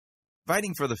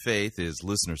Fighting for the Faith is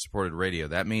listener-supported radio.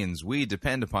 That means we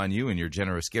depend upon you and your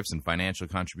generous gifts and financial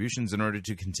contributions in order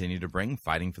to continue to bring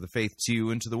Fighting for the Faith to you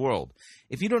and to the world.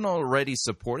 If you don't already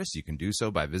support us, you can do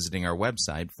so by visiting our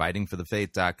website,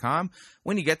 fightingforthefaith.com.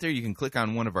 When you get there, you can click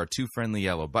on one of our two friendly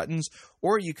yellow buttons,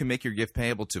 or you can make your gift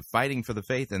payable to Fighting for the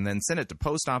Faith and then send it to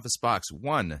Post Office Box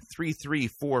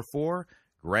 13344,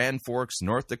 Grand Forks,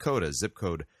 North Dakota, zip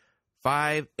code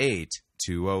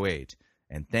 58208.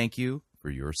 And thank you for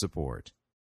your support.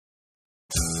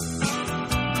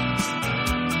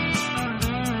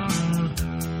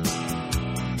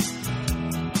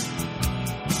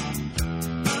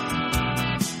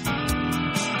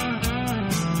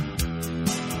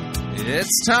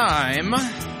 It's time for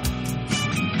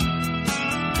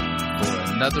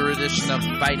another edition of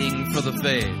Fighting for the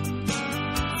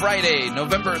Faith. Friday,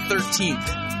 November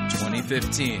 13th,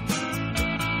 2015.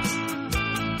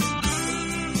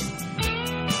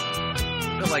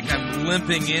 I feel like I'm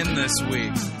limping in this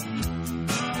week.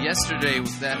 Yesterday,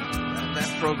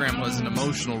 that program was an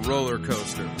emotional roller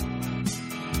coaster.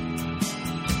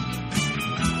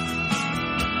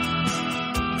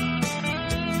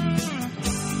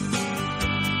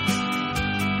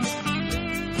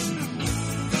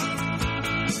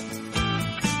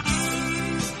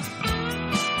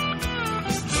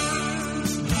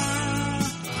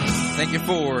 Thank you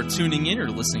for tuning in or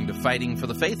listening to Fighting for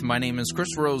the Faith. My name is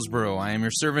Chris Roseborough. I am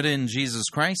your servant in Jesus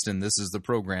Christ, and this is the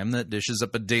program that dishes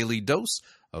up a daily dose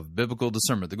of biblical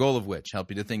discernment, the goal of which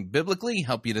help you to think biblically,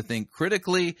 help you to think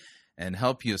critically, and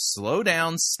help you slow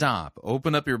down, stop,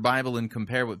 open up your Bible, and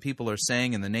compare what people are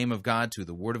saying in the name of God to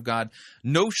the Word of God.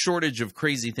 No shortage of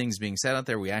crazy things being said out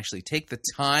there. We actually take the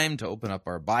time to open up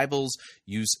our Bibles,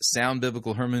 use sound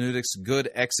biblical hermeneutics, good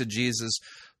exegesis,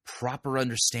 proper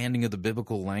understanding of the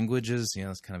biblical languages,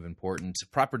 that's kind of important.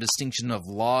 Proper distinction of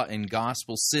law and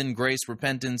gospel, sin, grace,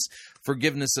 repentance,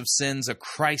 forgiveness of sins, a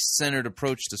Christ-centered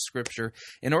approach to Scripture,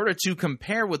 in order to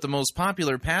compare with the most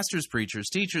popular pastors, preachers,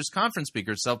 teachers, conference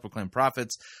speakers, self-proclaimed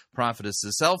prophets,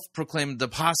 prophetesses, self-proclaimed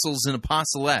apostles and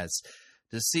apostolettes,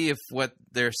 to see if what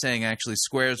they're saying actually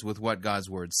squares with what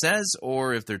God's Word says,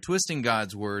 or if they're twisting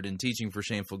God's Word and teaching for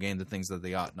shameful gain the things that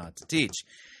they ought not to teach.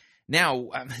 Now,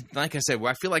 like I said,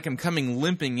 I feel like I'm coming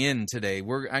limping in today.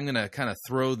 I'm going to kind of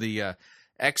throw the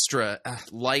extra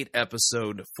light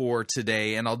episode for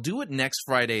today, and I'll do it next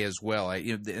Friday as well.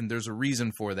 And there's a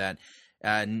reason for that.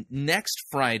 Next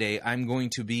Friday, I'm going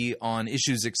to be on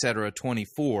Issues, Etc.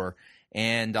 24,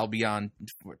 and I'll be on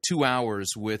 2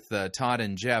 hours with Todd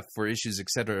and Jeff for Issues,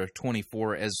 Etc.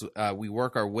 24 as we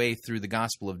work our way through the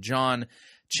Gospel of John,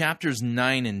 chapters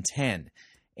 9 and 10.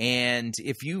 And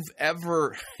if you have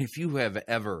ever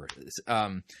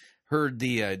heard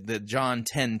the John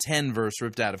 10:10 verse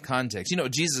ripped out of context,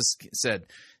 Jesus said,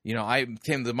 I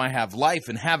came that I might have life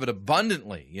and have it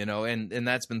abundantly, and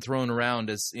that's been thrown around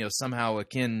as, somehow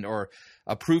akin or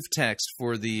a proof text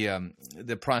for the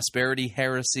prosperity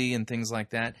heresy and things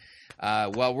like that.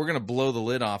 Well, we're going to blow the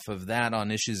lid off of that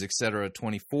on Issues, Etc.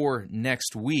 24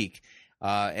 next week.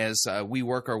 As we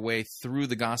work our way through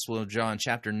the Gospel of John,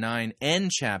 chapter 9 and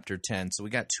chapter 10. So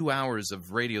we got 2 hours of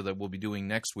radio that we'll be doing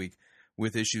next week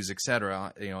with Issues,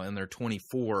 Etc., in their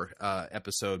 24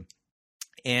 episode.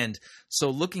 And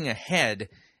so looking ahead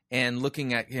and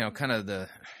looking at, kind of the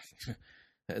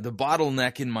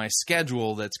bottleneck in my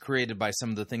schedule that's created by some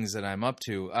of the things that I'm up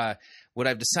to, what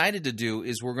I've decided to do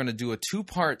is we're going to do a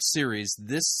 2-part series,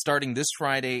 starting this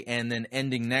Friday and then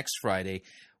ending next Friday,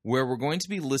 where we're going to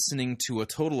be listening to a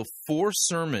total of 4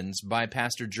 sermons by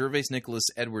Pastor Gervase Nicholas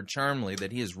Edward Charmley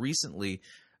that he has recently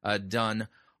done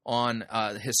on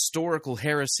historical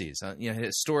heresies,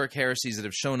 historic heresies that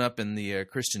have shown up in the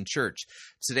Christian church.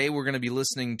 Today we're going to be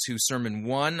listening to Sermon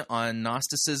 1 on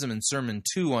Gnosticism and Sermon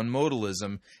 2 on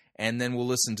Modalism, and then we'll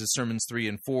listen to Sermons 3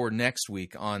 and 4 next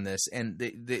week on this. And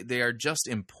they are just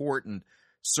important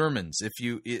sermons.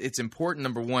 It's important,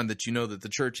 number one, that you know that the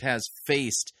church has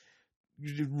faced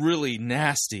really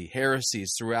nasty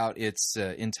heresies throughout its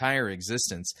entire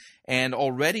existence. And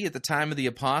already at the time of the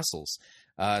apostles,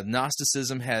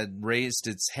 Gnosticism had raised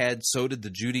its head, so did the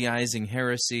Judaizing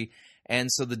heresy.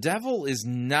 And so the devil is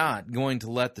not going to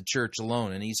let the church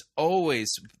alone. And he's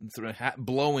always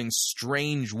blowing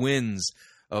strange winds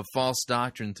of false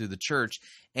doctrine through the church.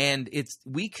 And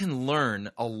we can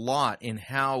learn a lot in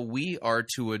how we are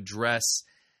to address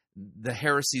the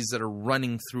heresies that are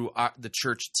running through the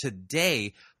church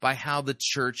today by how the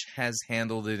church has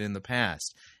handled it in the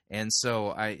past. And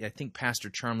so I think Pastor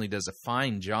Charmley does a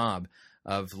fine job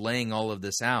of laying all of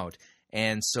this out.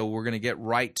 And so we're going to get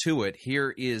right to it.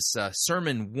 Here is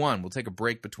Sermon 1. We'll take a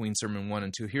break between Sermon 1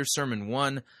 and 2. Here's Sermon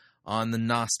 1 on the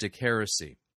Gnostic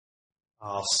heresy.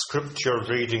 Our scripture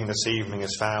reading this evening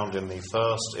is found in the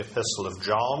first epistle of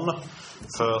John,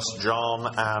 1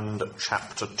 John and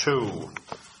chapter 2.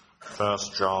 1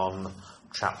 John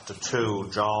chapter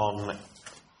 2. John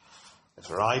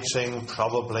is writing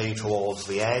probably towards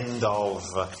the end of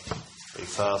the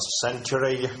first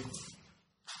century,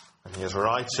 and he is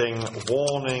writing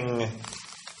warning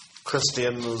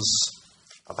Christians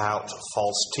about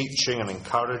false teaching and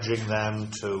encouraging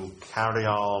them to carry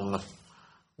on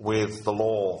with the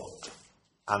Lord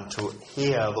and to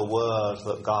hear the word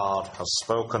that God has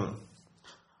spoken.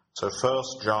 So 1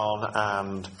 John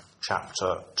and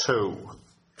chapter 2.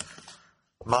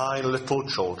 My little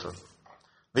children,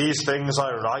 these things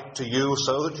I write to you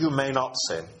so that you may not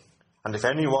sin. And if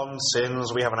anyone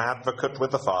sins, we have an advocate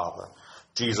with the Father,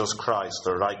 Jesus Christ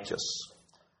the righteous.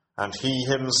 And he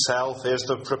himself is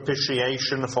the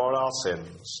propitiation for our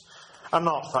sins, and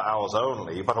not for ours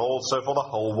only, but also for the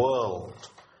whole world.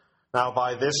 Now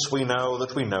by this we know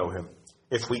that we know him,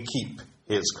 if we keep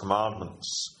his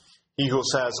commandments. He who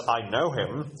says, I know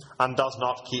him, and does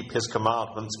not keep his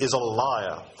commandments, is a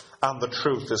liar, and the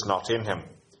truth is not in him.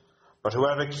 But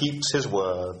whoever keeps his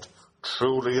word,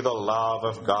 truly the love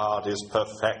of God is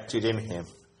perfected in him.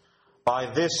 By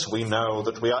this we know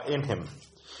that we are in him.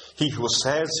 He who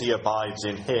says he abides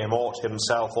in him ought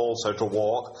himself also to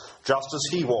walk, just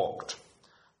as he walked.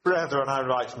 Brethren, I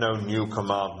write no new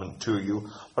commandment to you,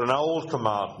 but an old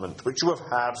commandment which you have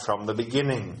had from the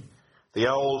beginning. The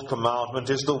old commandment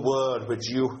is the word which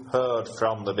you heard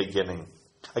from the beginning.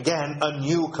 Again, a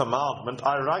new commandment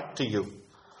I write to you,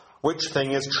 which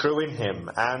thing is true in him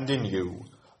and in you,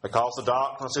 because the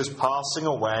darkness is passing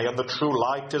away and the true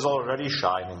light is already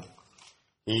shining.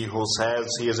 He who says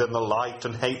he is in the light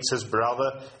and hates his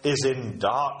brother is in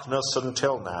darkness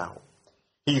until now.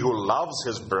 He who loves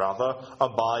his brother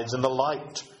abides in the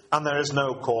light, and there is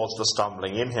no cause for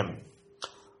stumbling in him.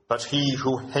 But he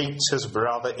who hates his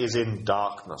brother is in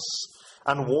darkness,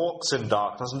 and walks in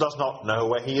darkness, and does not know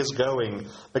where he is going,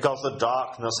 because the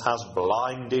darkness has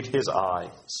blinded his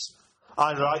eyes.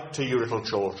 I write to you, little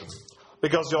children,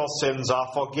 because your sins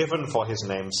are forgiven for his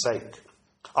name's sake.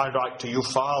 I write to you,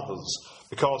 fathers,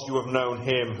 because you have known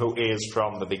him who is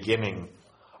from the beginning.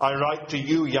 I write to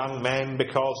you, young men,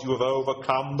 because you have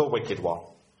overcome the wicked one.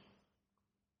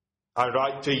 I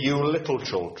write to you, little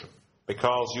children,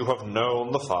 because you have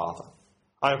known the Father.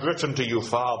 I have written to you,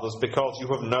 fathers, because you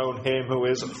have known him who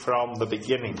is from the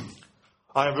beginning.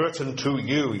 I have written to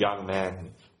you, young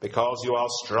men, because you are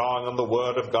strong and the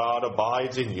word of God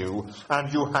abides in you,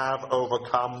 and you have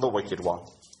overcome the wicked one.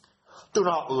 Do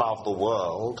not love the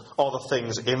world or the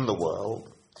things in the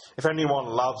world. If anyone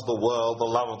loves the world, the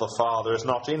love of the Father is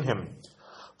not in him.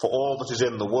 For all that is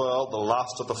in the world, the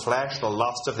lust of the flesh, the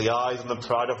lust of the eyes, and the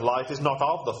pride of life is not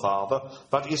of the Father,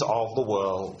 but is of the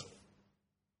world.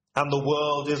 And the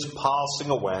world is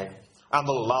passing away, and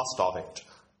the lust of it.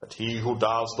 But he who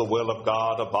does the will of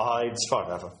God abides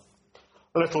forever.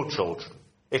 Little children,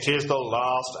 it is the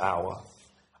last hour.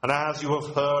 And as you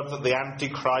have heard that the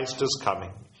Antichrist is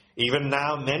coming, even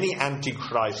now many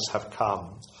Antichrists have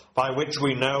come, by which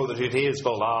we know that it is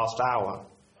the last hour.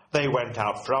 They went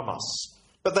out from us,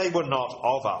 but they were not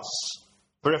of us.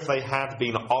 For if they had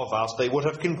been of us, they would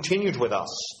have continued with us.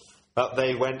 But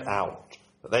they went out,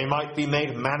 that they might be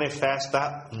made manifest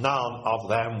that none of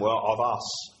them were of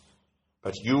us.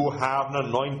 But you have an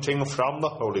anointing from the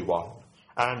Holy One,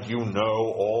 and you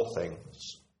know all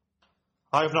things.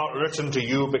 I have not written to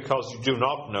you because you do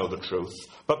not know the truth,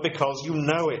 but because you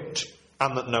know it,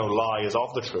 and that no lie is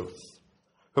of the truth.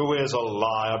 Who is a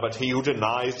liar but he who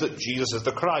denies that Jesus is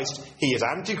the Christ? He is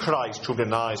Antichrist who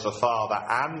denies the Father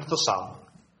and the Son.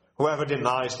 Whoever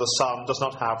denies the Son does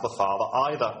not have the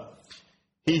Father either.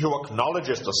 He who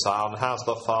acknowledges the Son has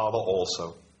the Father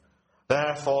also.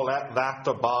 Therefore let that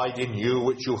abide in you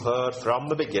which you heard from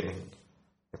the beginning.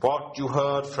 If what you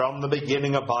heard from the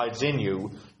beginning abides in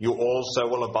you, you also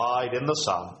will abide in the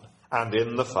Son and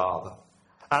in the Father.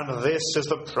 And this is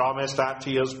the promise that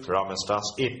he has promised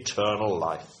us, eternal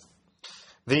life.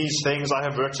 These things I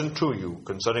have written to you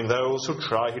concerning those who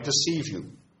try to deceive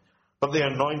you. But the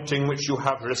anointing which you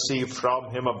have received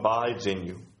from him abides in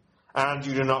you. And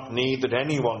you do not need that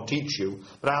anyone teach you,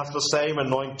 but as the same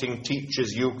anointing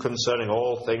teaches you concerning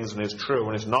all things and is true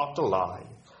and is not a lie,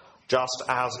 just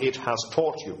as it has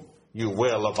taught you, you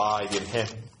will abide in him.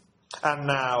 And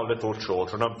now, little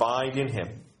children, abide in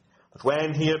him. But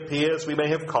when he appears, we may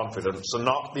have confidence and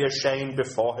not be ashamed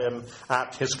before him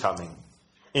at his coming.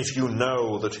 If you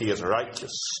know that he is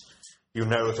righteous, you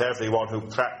know that everyone who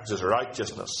practices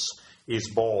righteousness is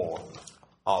born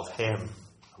of him.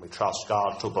 And we trust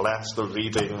God to bless the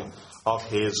reading of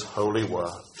his holy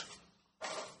word.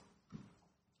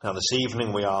 Now, this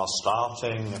evening we are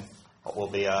starting what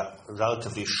will be a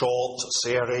relatively short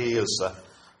series,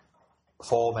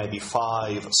 4, maybe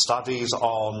 5 studies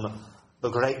on the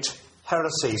great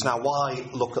heresies. Now, why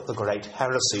look at the great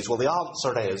heresies? Well, the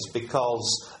answer is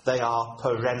because they are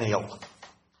perennial.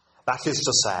 That is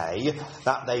to say,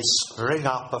 that they spring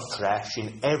up afresh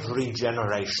in every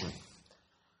generation.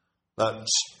 That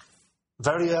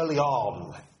very early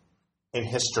on in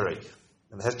history,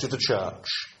 in the history of the church,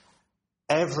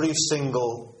 every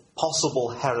single possible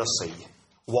heresy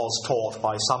was taught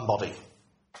by somebody.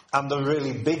 And the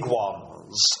really big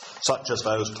ones, such as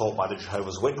those taught by the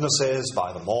Jehovah's Witnesses,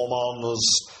 by the Mormons,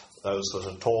 those that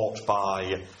are taught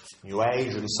by New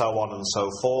Age and so on and so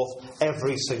forth,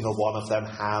 every single one of them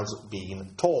has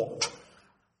been taught.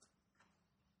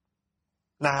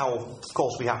 Now, of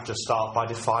course, we have to start by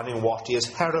defining what is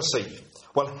heresy.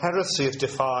 Well, heresy is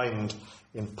defined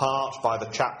in part by the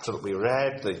chapter that we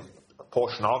read, the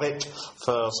portion of it,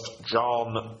 1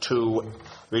 John 2,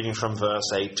 reading from verse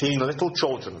 18. Little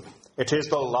children, it is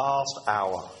the last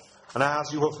hour, and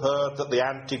as you have heard that the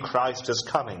Antichrist is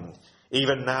coming,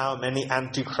 even now many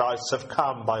Antichrists have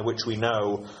come, by which we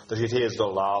know that it is the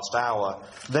last hour.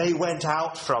 They went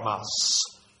out from us,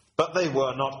 but they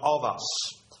were not of us.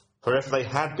 For if they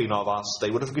had been of us,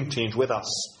 they would have continued with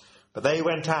us. But they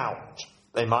went out,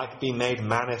 they might be made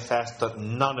manifest that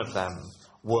none of them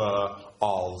were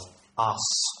of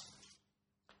us.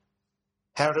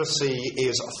 Heresy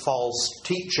is false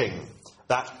teaching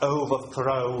that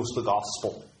overthrows the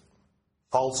gospel.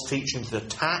 False teaching that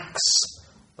attacks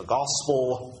the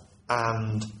gospel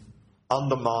and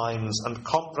undermines and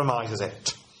compromises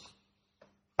it.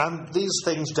 And these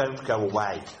things don't go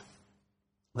away.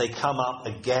 They come up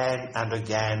again and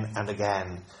again and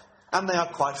again. And they are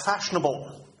quite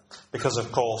fashionable, because,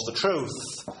 of course, the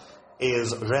truth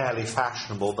is rarely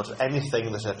fashionable, but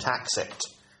anything that attacks it,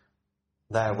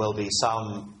 there will be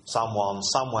someone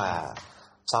somewhere,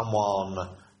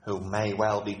 someone who may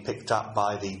well be picked up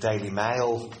by the Daily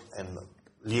Mail in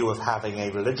lieu of having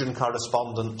a religion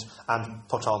correspondent and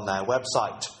put on their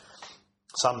website.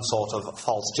 Some sort of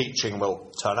false teaching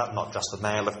will turn up, not just the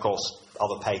Mail, of course,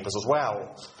 other papers as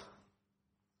well.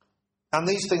 And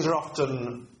these things are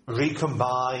often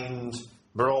recombined,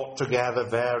 brought together,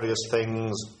 various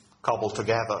things cobbled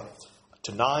together.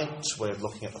 Tonight we're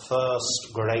looking at the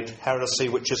first great heresy,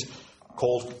 which is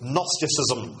called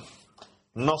Gnosticism.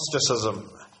 Gnosticism.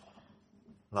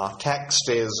 And our text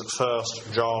is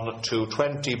 1 John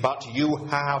 2:20, but you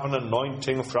have an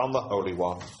anointing from the Holy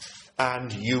One,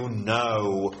 and you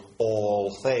know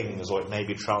all things, or it may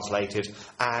be translated,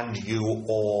 and you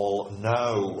all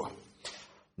know.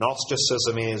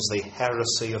 Gnosticism is the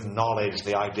heresy of knowledge,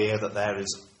 the idea that there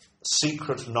is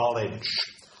secret knowledge,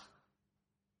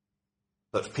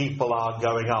 that people are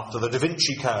going after. The Da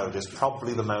Vinci Code is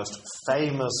probably the most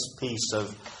famous piece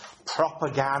of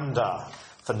propaganda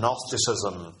for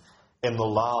Gnosticism in the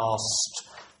last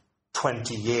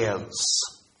 20 years.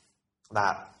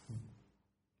 That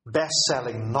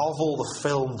best-selling novel, the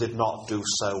film did not do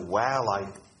so well. I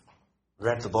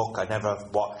read the book, I never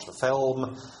watched the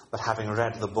film, but having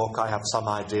read the book, I have some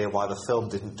idea why the film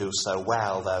didn't do so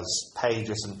well. There's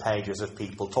pages and pages of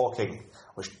people talking,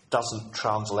 which doesn't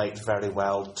translate very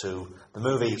well to the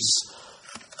movies.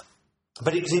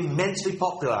 But it was immensely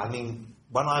popular. I mean,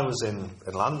 when I was in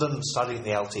London studying at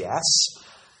the LTS,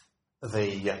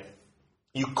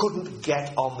 you couldn't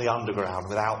get on the Underground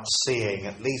without seeing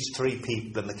at least 3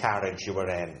 people in the carriage you were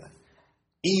in,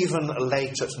 even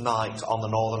late at night on the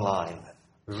Northern Line,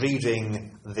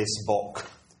 reading this book.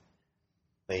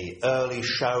 The early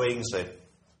showings, the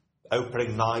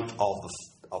opening night of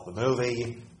the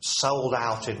movie, sold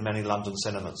out in many London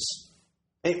cinemas.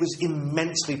 It was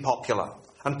immensely popular.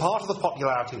 And part of the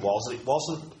popularity was that it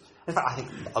wasn't... In fact, I think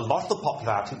a lot of the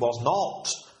popularity was not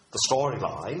the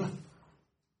storyline,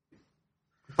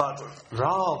 but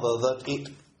rather that it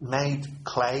made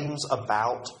claims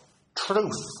about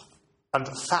truth and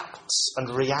facts and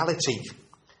reality.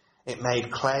 It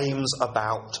made claims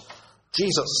about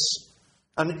Jesus.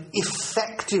 And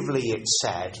effectively it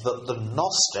said that the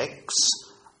Gnostics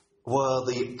were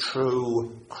the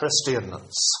true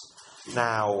Christians.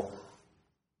 Now,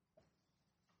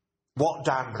 what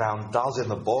Dan Brown does in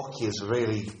the book is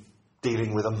really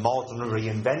dealing with a modern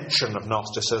reinvention of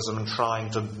Gnosticism and trying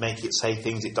to make it say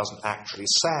things it doesn't actually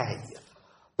say.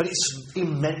 But it's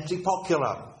immensely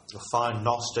popular. You'll find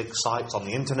Gnostic sites on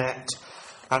the internet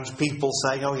and people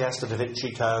saying, oh yes, the Da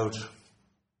Vinci Code.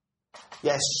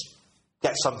 Yes,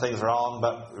 get some things wrong,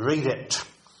 but read it.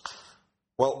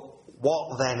 Well,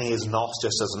 what then is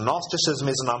Gnosticism? Gnosticism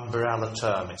is an umbrella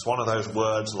term. It's one of those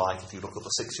words like, if you look at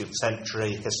the 16th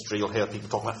century history, you'll hear people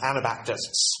talking about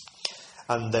Anabaptists.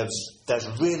 And there's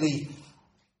really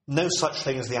no such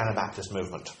thing as the Anabaptist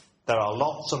movement. There are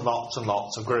lots and lots and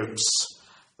lots of groups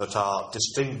that are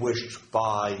distinguished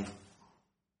by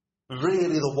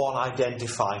really the one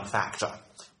identifying factor,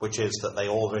 which is that they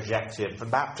all rejected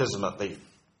infant baptism in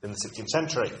the 16th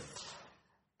century.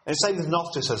 And same with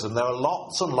Gnosticism. There are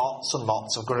lots and lots and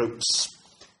lots of groups.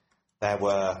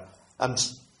 And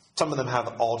some of them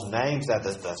have odd names.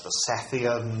 There's the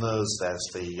Sethians, there's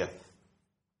the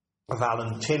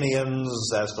Valentinians,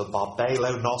 there's the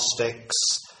Barbelo-Gnostics,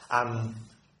 and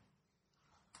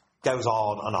goes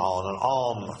on and on and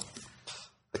on.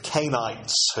 The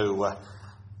Cainites, who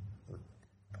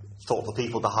thought the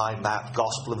people behind that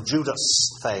Gospel of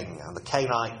Judas thing, and the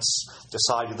Cainites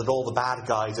decided that all the bad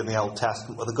guys in the Old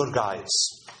Testament were the good guys,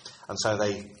 and so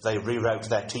they rewrote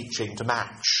their teaching to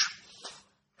match.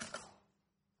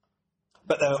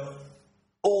 But there are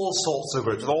all sorts of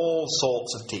groups, all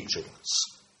sorts of teachings,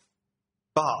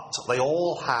 but they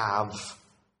all have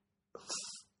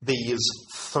these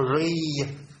three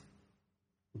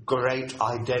great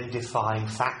identifying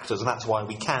factors, and that's why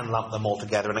we can lump them all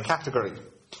together in a category.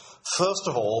 First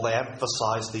of all, they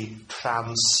emphasize the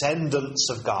transcendence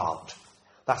of God.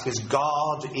 That is,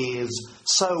 God is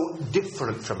so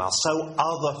different from us, so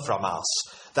other from us,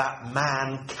 that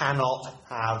man cannot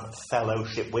have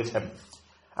fellowship with him.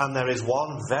 And there is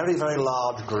one very, very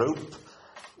large group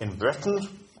in Britain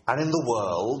and in the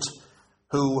world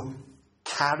who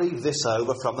carried this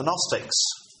over from the Gnostics,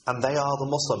 and they are the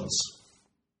Muslims.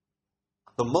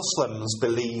 The Muslims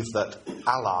believe that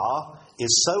Allah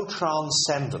is so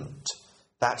transcendent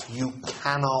that you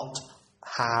cannot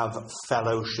have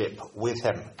fellowship with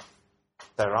him.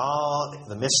 There are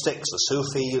the mystics, the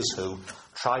Sufis, who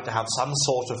try to have some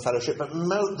sort of fellowship, but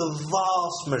the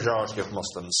vast majority of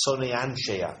Muslims, Sunni and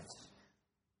Shia,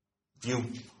 view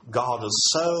God as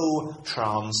so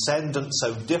transcendent,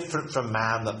 so different from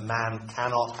man, that man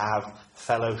cannot have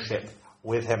fellowship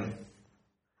with him.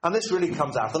 And this really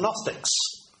comes out of the Gnostics.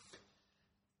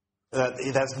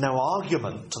 There's no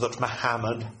argument that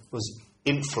Muhammad was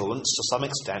influenced to some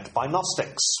extent by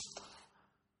Gnostics.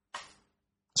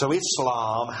 So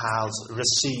Islam has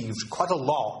received quite a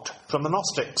lot from the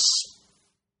Gnostics.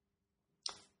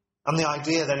 And the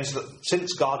idea then is that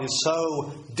since God is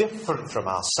so different from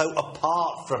us, so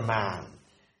apart from man,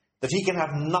 that he can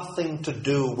have nothing to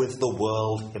do with the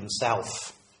world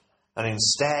himself. And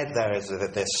instead there is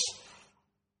this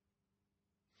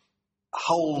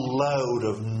whole load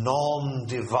of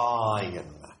non-divine,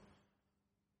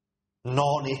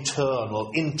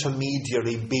 non-eternal,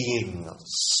 intermediary beings.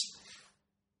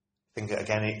 I think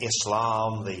again in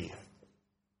Islam, the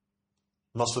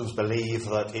Muslims believe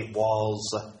that it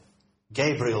was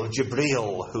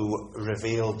Jibreel, who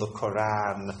revealed the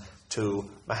Quran to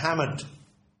Muhammad,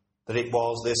 that it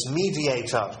was this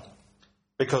mediator,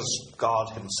 because God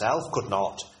himself could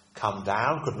not come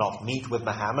down, could not meet with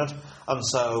Muhammad, and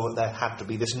so there had to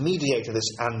be this mediator,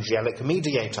 this angelic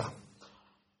mediator.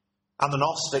 And the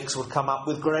Gnostics would come up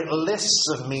with great lists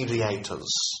of mediators,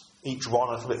 each one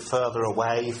a little bit further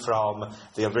away from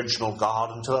the original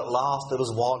God, until at last there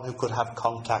was one who could have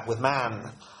contact with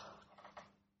man.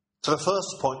 So the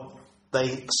first point,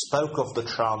 they spoke of the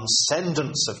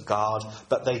transcendence of God,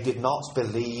 but they did not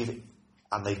believe,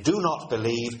 and they do not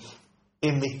believe,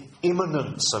 in the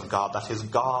immanence of God, that is,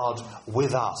 God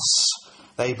with us.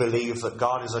 They believe that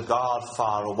God is a God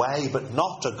far away, but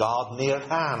not a God near at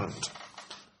hand.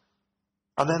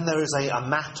 And then there is a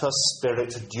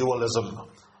matter-spirit dualism.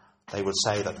 They would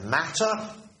say that matter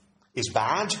is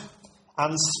bad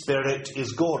and spirit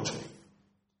is good,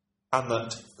 and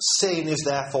that sin is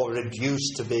therefore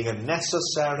reduced to being a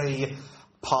necessary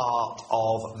part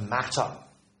of matter.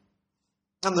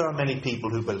 And there are many people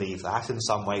who believe that in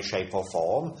some way, shape or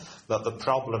form, that the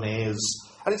problem is,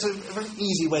 and it's a very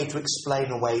easy way to explain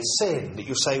away sin, that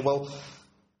you say, well,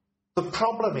 the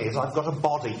problem is I've got a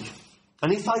body,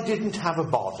 and if I didn't have a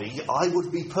body, I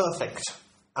would be perfect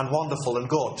and wonderful and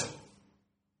good.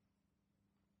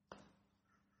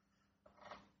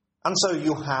 And so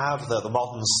you have the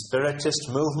modern spiritist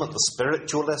movement, the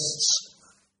spiritualists,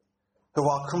 who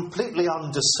are completely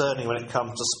undiscerning when it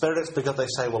comes to spirits, because they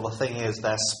say, well, the thing is,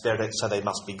 they're spirits, so they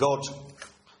must be good.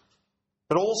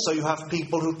 But also you have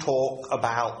people who talk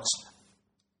about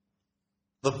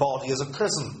the body as a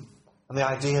prison, and the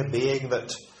idea being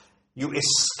that you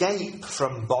escape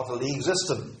from bodily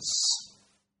existence.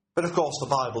 But of course the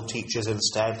Bible teaches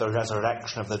instead the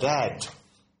resurrection of the dead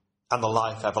and the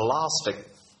life everlasting.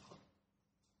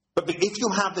 But if you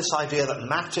have this idea that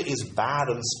matter is bad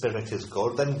and spirit is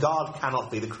good, then God cannot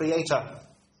be the creator.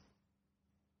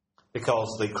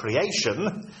 Because the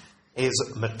creation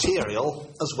is material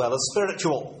as well as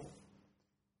spiritual.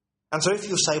 And so if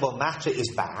you say, well, matter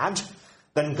is bad,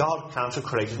 then God can't have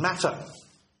created matter.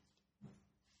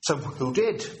 So who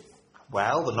did?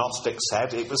 Well, the Gnostics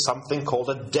said it was something called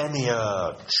a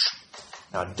demiurge.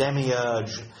 Now, a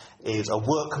demiurge is a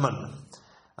workman.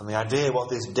 And the idea was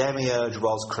this demiurge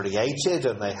was created,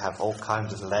 and they have all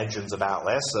kinds of legends about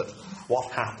this, that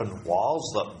what happened was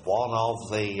that one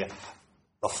of the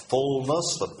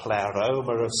fullness, the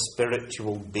pleroma of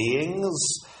spiritual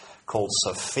beings, called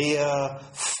Sophia,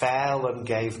 fell and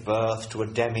gave birth to a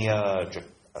demiurge,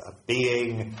 a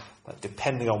being that,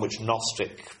 depending on which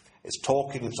Gnostic is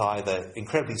talking, it's either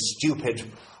incredibly stupid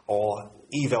or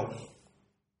evil,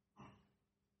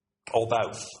 or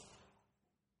both.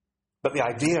 But the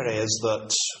idea is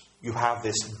that you have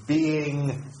this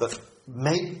being that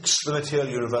makes the material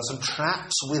universe and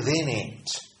traps within it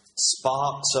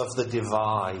sparks of the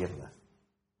divine,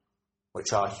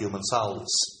 which are human souls.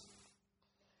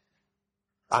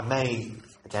 I may,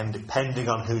 again, depending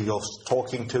on who you're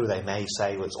talking to, they may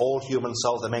say, well, it's all human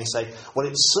souls. They may say, well,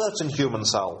 it's certain human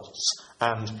souls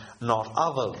and not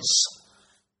others.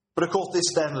 But of course,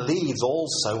 this then leads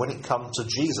also, when it comes to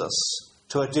Jesus,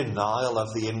 to a denial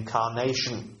of the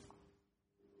incarnation.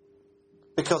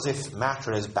 Because if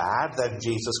matter is bad, then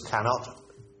Jesus cannot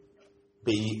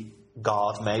be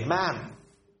God made man.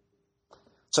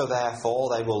 So therefore,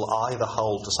 they will either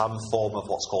hold to some form of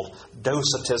what's called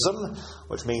Docetism,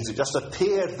 which means it just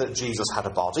appeared that Jesus had a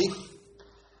body.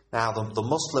 Now, the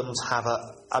Muslims have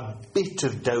a bit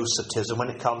of Docetism when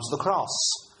it comes to the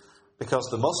cross. Because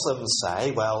the Muslims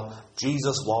say, well,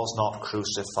 Jesus was not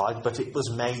crucified, but it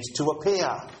was made to appear.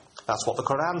 That's what the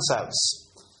Quran says.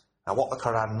 Now, what the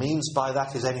Quran means by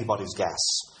that is anybody's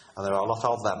guess, and there are a lot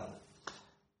of them.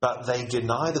 But they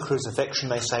deny the crucifixion.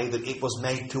 They say that it was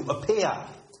made to appear.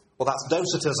 Well, that's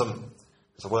Docetism.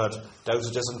 The word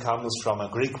Docetism comes from a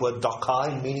Greek word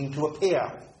dokein, meaning to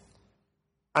appear.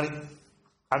 And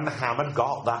Muhammad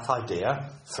got that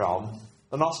idea from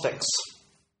the Gnostics.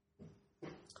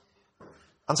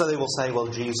 And so they will say, well,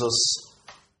 Jesus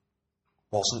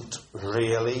wasn't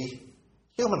really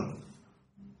human.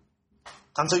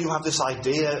 And so you have this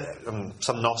idea, and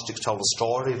some Gnostics told a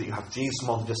story, that you have Jesus and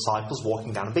one of the disciples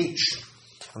walking down a beach.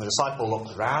 And the disciple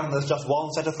looks around, and there's just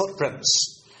one set of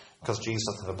footprints. Because Jesus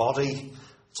doesn't have a body,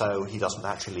 so he doesn't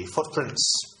actually leave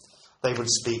footprints. They would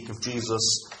speak of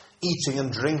Jesus eating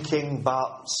and drinking,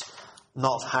 but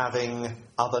not having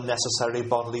other necessary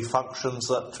bodily functions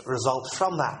that result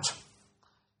from that.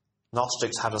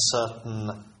 Gnostics had a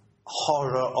certain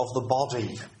horror of the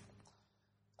body.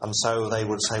 And so they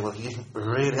would say, well, he didn't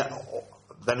really...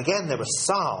 Then again, there were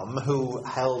some who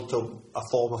held to a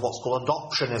form of what's called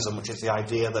adoptionism, which is the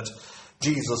idea that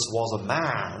Jesus was a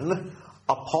man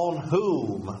upon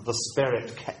whom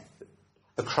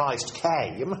the Christ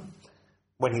came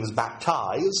when he was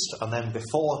baptized, and then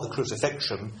before the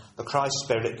crucifixion, the Christ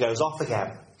Spirit goes off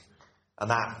again. And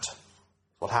that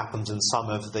what happens in some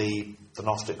of the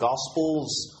Gnostic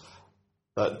Gospels,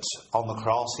 that on the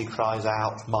cross he cries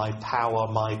out, my power,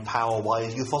 why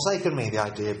have you forsaken me? The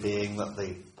idea being that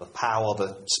the power,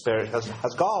 the Spirit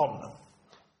has gone.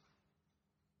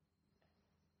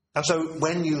 And so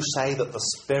when you say that the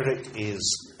Spirit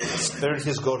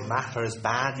is good, matter is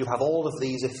bad, you have all of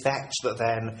these effects that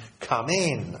then come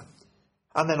in.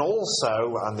 And then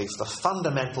also, and this is the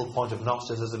fundamental point of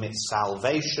Gnosticism, it's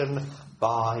salvation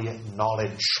by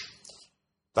knowledge.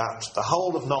 That the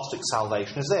whole of Gnostic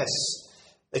salvation is this.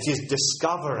 It is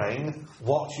discovering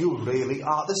what you really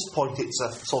are. At this point, it's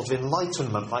a sort of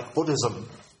enlightenment, like Buddhism.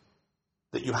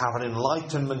 That you have an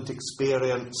enlightenment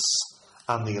experience,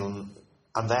 and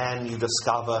then you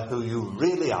discover who you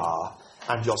really are,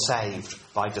 and you're saved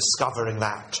by discovering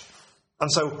that.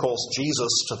 And so, of course,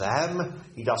 Jesus to them,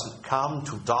 he doesn't come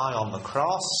to die on the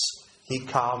cross. He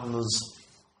comes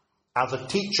as a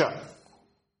teacher,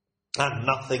 and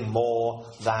nothing more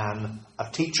than a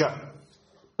teacher.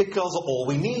 Because all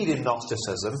we need in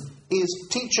Gnosticism is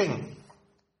teaching.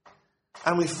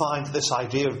 And we find this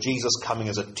idea of Jesus coming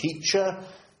as a teacher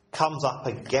comes up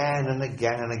again and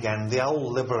again and again. The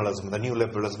old liberalism, the new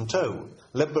liberalism too.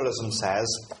 Liberalism says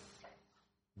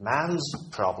man's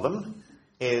problem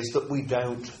is that we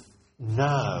don't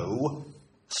know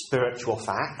spiritual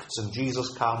facts, and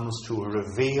Jesus comes to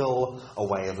reveal a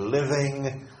way of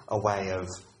living, a way of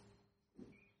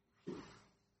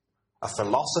a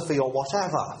philosophy or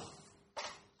whatever.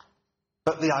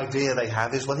 But the idea they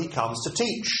have is, well, he comes to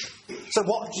teach. So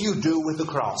what do you do with the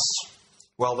cross?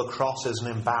 well, the cross is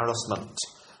an embarrassment.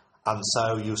 And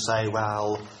so you say,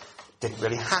 well, it didn't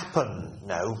really happen.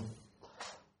 No.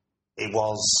 It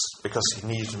was because he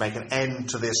needed to make an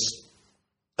end to this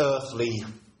earthly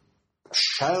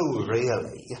show,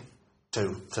 really,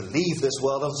 to leave this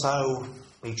world, and so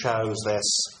he chose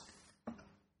this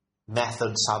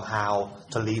method somehow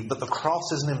to leave. But the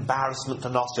cross is an embarrassment to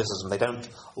Gnosticism. They don't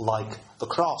like the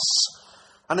cross.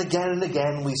 And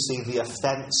again we see the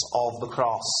offence of the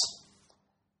cross.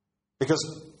 Because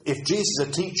if Jesus is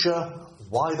a teacher,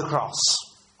 why the cross?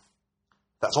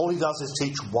 That's all he does is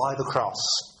teach why the cross.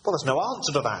 Well, there's no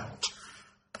answer to that.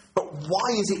 But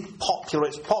why is it popular?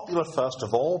 It's popular, first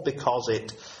of all, because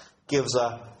it gives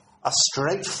a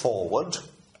straightforward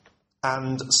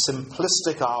and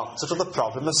simplistic answer to the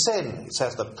problem of sin. It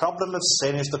says the problem of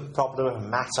sin is the problem of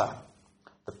matter.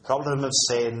 The problem of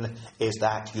sin is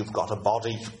that you've got a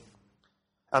body.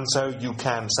 And so you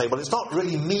can say, well, it's not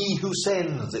really me who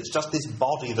sins, it's just this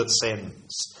body that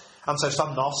sins. And so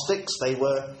some Gnostics, they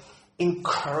were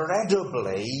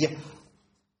incredibly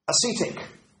ascetic.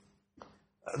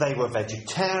 They were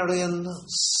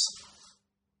vegetarians.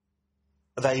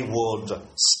 They would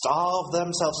starve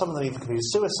themselves. Some of them even committed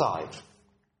suicide.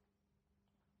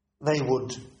 They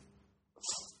would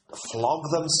flog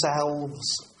themselves,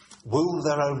 wound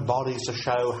their own bodies to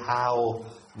show how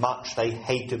much they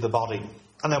hated the body.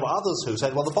 And there were others who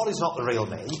said, well, the body's not the real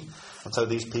me. And so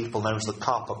these people, known as the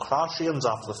Carpocratians,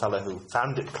 after the fellow who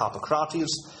founded it, Carpocrates,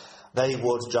 they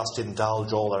would just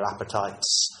indulge all their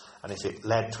appetites. And if it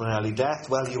led to an early death,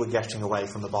 well, you were getting away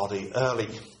from the body early.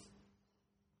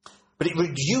 But it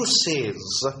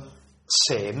reduces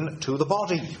sin to the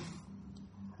body.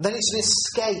 Then it's an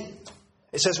escape.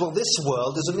 It says, well, this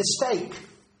world is a mistake.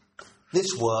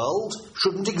 This world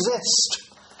shouldn't exist.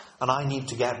 And I need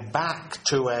to get back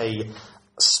to a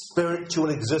spiritual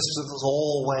existence that's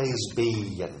always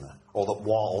been, or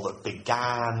that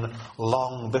began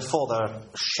long before. There are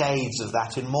shades of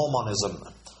that in Mormonism,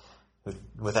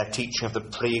 with their teaching of the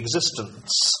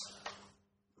pre-existence.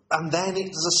 And then there's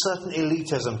a certain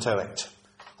elitism to it.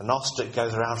 The Gnostic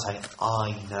goes around saying,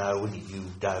 I know and you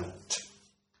don't.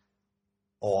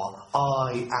 Or,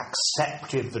 I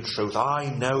accepted the truth,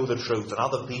 I know the truth, and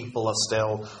other people are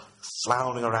still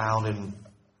floundering around in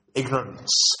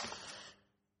ignorance.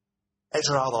 It's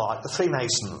rather like the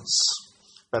Freemasons,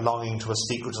 belonging to a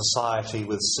secret society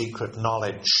with secret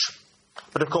knowledge.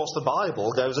 But of course the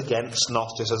Bible goes against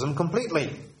Gnosticism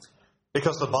completely,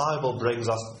 because the Bible brings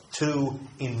us two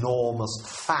enormous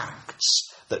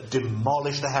facts that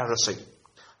demolish the heresy.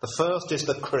 The first is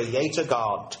the Creator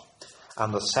God,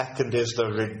 and the second is the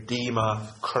Redeemer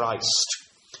Christ.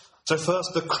 So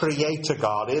first, the Creator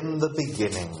God. In the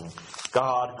beginning,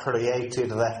 God created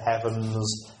the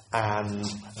heavens and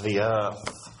the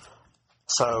earth.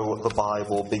 So the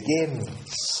Bible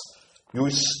begins.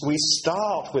 We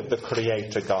start with the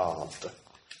Creator God,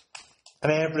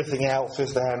 and everything else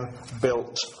is then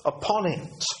built upon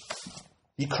it.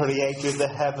 He created the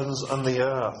heavens and the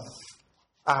earth.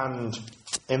 And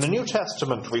in the New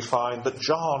Testament we find that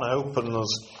John opens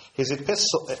his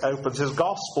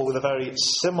gospel with a very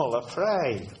similar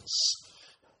phrase.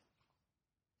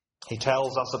 He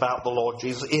tells us about the Lord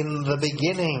Jesus. In the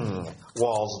beginning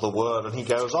was the Word, and he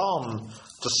goes on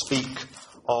to speak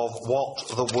of what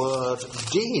the Word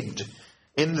did.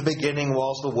 In the beginning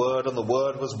was the Word, and the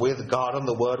Word was with God, and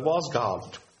the Word was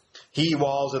God. He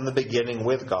was in the beginning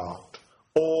with God.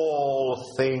 All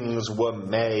things were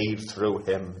made through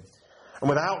him, and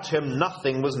without him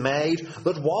nothing was made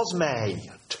that was made.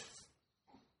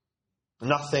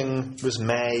 Nothing was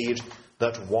made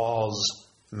that was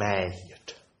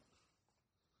made.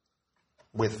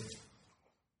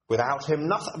 Without him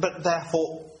nothing, but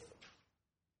therefore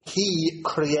he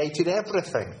created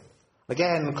everything.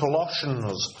 Again,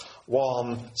 Colossians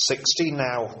 1:16.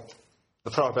 Now,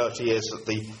 the probability is that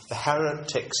the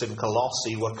heretics in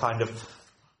Colossae were kind of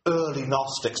early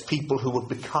Gnostics, people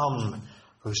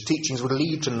whose teachings would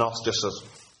lead to Gnosticism.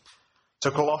 So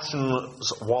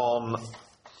Colossians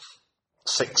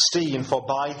 1:16, for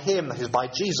by him, that is by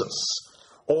Jesus,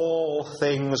 all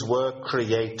things were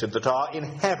created that are in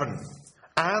heaven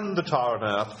and that are on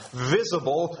earth,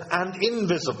 visible and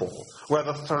invisible,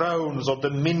 whether thrones or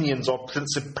dominions or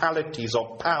principalities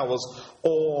or powers,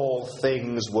 all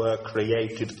things were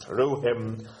created through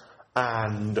him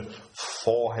and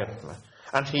for him.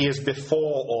 And he is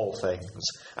before all things,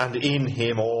 and in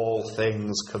him all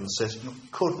things consist.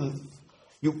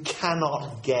 You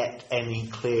cannot get any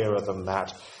clearer than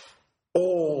that.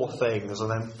 All things, and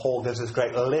then Paul gives this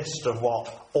great list of what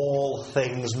all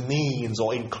things means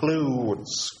or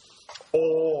includes.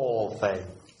 All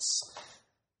things.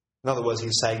 In other words,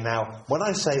 he's saying now, when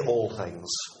I say all things,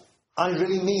 I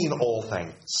really mean all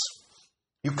things.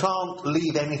 You can't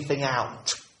leave anything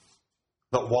out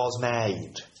that was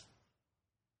made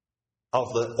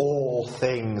of the all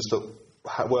things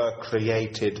that were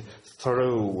created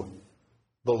through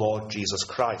the Lord Jesus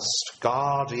Christ.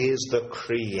 God is the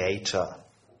creator.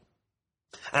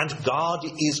 And God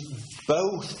is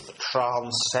both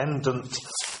transcendent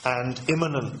and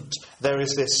immanent. There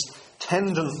is this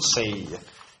tendency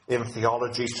in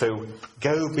theology to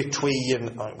go between,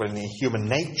 in human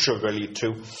nature really,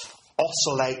 to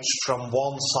oscillate from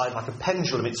one side like a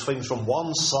pendulum. It swings from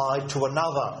one side to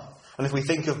another. And if we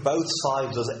think of both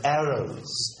sides as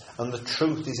errors, and the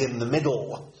truth is in the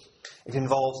middle, it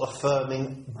involves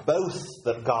affirming both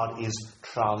that God is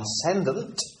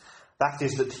transcendent, that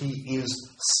is, that he is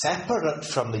separate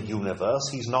from the universe,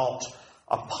 he's not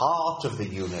a part of the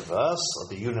universe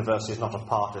is not a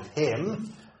part of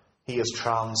him, he is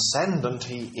transcendent,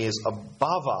 he is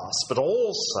above us, but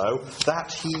also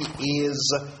that he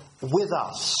is with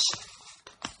us.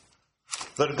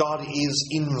 That God is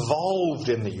involved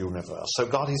in the universe. So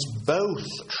God is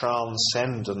both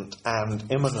transcendent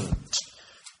and immanent.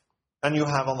 And you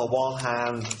have on the one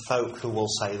hand folk who will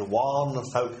say the one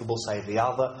and folk who will say the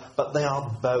other, but they are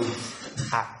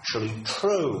both actually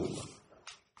true.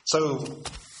 So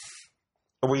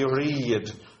we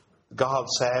read, God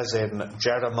says in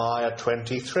Jeremiah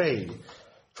 23,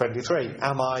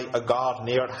 am I a God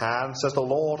near at hand, says the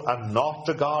Lord, and not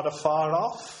a God afar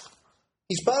off?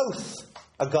 He's both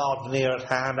a God near at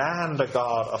hand and a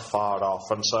God afar off.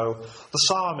 And so the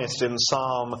psalmist in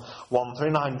Psalm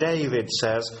 139, David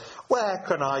says, where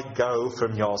can I go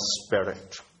from your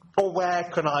spirit? Or where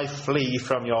can I flee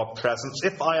from your presence?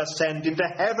 If I ascend into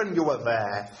heaven, you are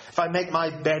there. If I make my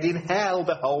bed in hell,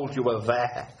 behold, you are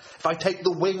there. If I take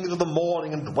the wings of the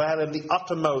morning and dwell in the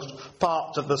uttermost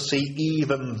parts of the sea,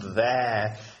 even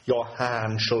there your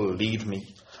hand shall lead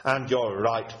me, and your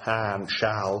right hand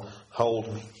shall hold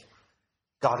me.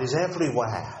 God is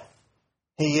everywhere.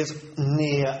 He is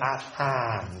near at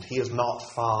hand. He is not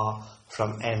far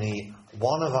from any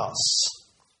one of us.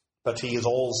 But he is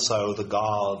also the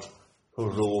God who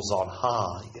rules on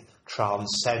high,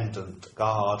 transcendent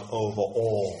God over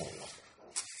all.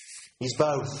 He's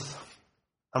both,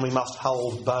 and we must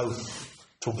hold both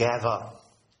together,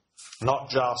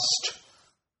 not just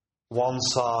one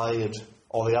side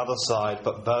or the other side,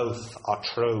 but both are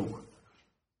true.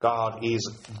 God is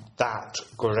that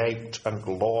great and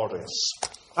glorious.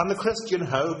 And the Christian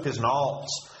hope is not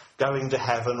going to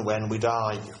heaven when we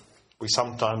die. We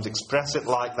sometimes express it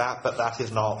like that, but that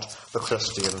is not the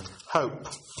Christian hope.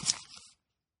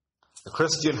 The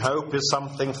Christian hope is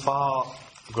something far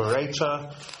greater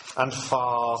and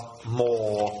far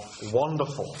more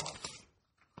wonderful.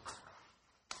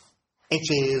 It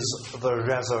is the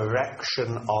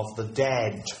resurrection of the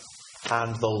dead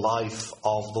and the life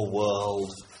of the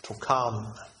world to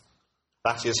come.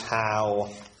 That is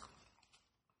how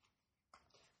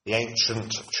the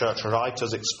ancient church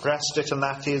writers expressed it, and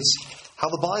that is how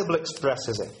the Bible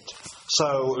expresses it.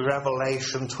 So,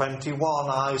 Revelation 21,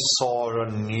 I saw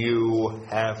a new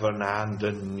heaven and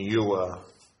a new earth.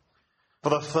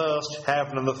 For the first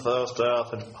heaven and the first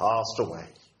earth had passed away.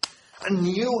 A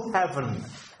new heaven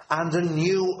and a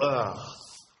new earth.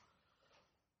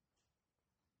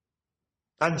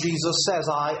 And Jesus says,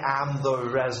 I am the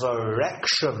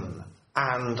resurrection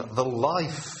and the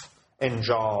life. In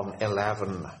John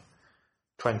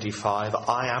 11:25,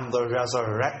 I am the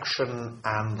resurrection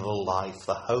and the life.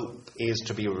 The hope is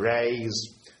to be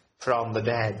raised from the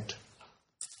dead.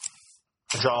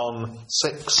 John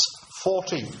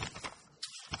 6:40,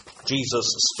 Jesus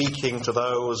speaking to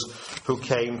those who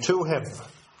came to him.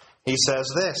 He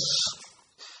says this,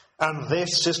 and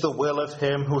this is the will of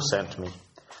him who sent me,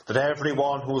 that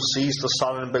everyone who sees the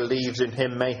Son and believes in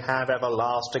him may have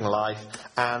everlasting life,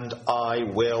 and I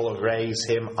will raise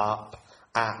him up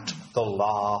at the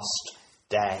last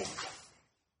day.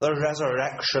 The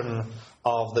resurrection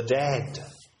of the dead.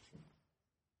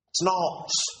 It's not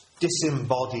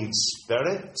disembodied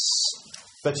spirits,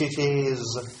 but it is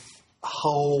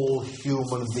whole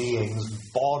human beings,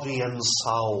 body and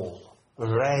soul,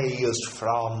 raised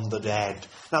from the dead.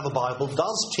 Now, the Bible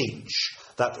does teach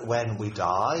that when we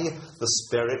die, the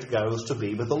spirit goes to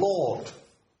be with the Lord.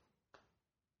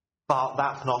 But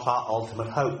that's not our ultimate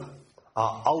hope.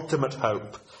 Our ultimate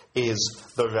hope is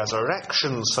the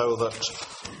resurrection, so that,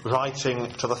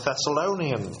 writing to the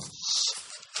Thessalonians,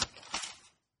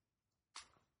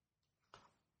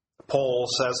 Paul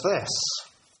says this,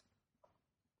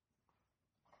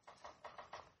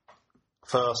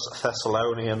 1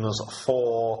 Thessalonians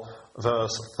 4,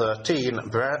 verse 13,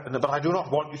 but I do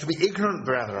not want you to be ignorant,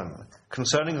 brethren,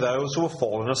 concerning those who have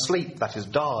fallen asleep, that is,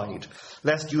 died,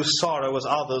 lest you sorrow as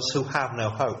others who have no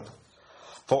hope.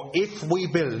 For if we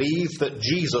believe that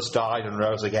Jesus died and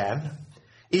rose again,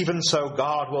 even so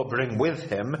God will bring with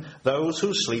him those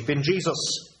who sleep in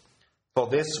Jesus. For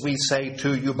this we say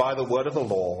to you by the word of the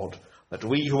Lord, that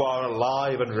we who are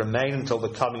alive and remain until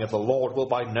the coming of the Lord will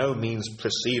by no means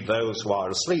precede those who are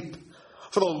asleep.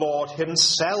 For the Lord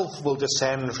himself will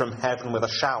descend from heaven with a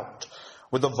shout,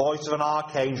 with the voice of an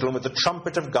archangel, and with the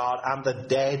trumpet of God, and the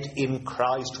dead in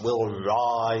Christ will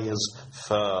rise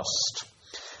first.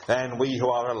 Then we who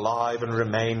are alive and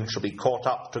remain shall be caught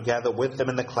up together with them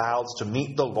in the clouds to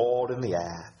meet the Lord in the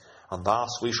air, and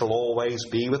thus we shall always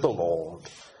be with the Lord.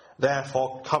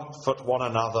 Therefore comfort one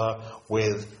another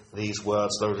with these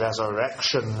words, the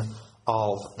resurrection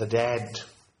of the dead.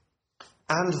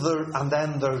 And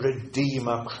then the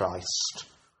Redeemer Christ.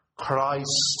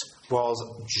 Christ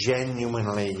was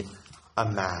genuinely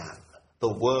a man.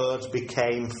 The Word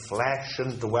became flesh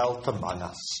and dwelt among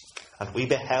us. And we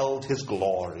beheld his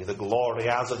glory, the glory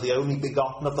as of the only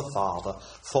begotten of the Father,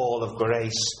 full of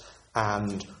grace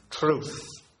and truth.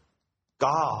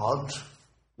 God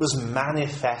was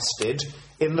manifested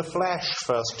in the flesh,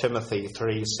 1 Timothy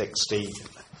 3:16.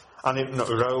 And in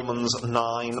Romans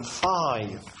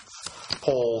 9:5,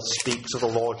 Paul speaks of the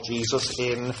Lord Jesus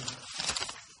in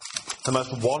the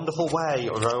most wonderful way.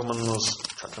 Romans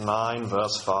chapter 9,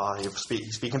 verse 5,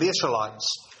 speaking of the Israelites,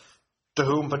 to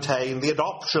whom pertain the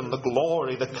adoption, the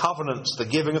glory, the covenants, the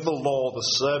giving of the law, the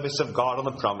service of God, and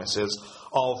the promises,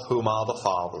 of whom are the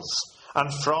fathers,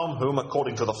 and from whom,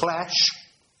 according to the flesh,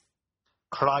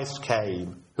 Christ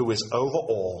came, who is over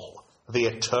all, the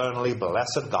eternally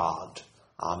blessed God.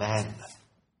 Amen.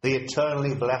 The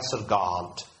eternally blessed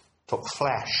God took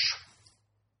flesh.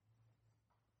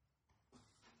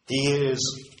 He is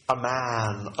a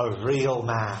man, a real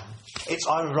man. It's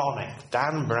ironic.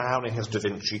 Dan Brown, in his Da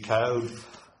Vinci Code,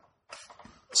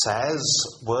 has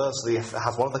one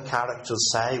of the characters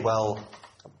say, well,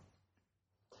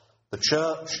 the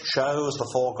church chose the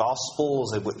four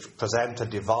Gospels which present a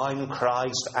divine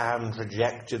Christ and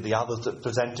rejected the others that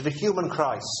presented a human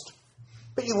Christ.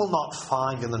 But you will not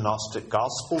find in the Gnostic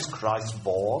Gospels Christ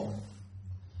born.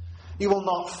 You will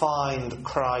not find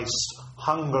Christ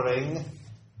hungering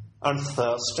and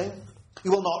thirsting.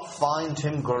 You will not find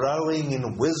him growing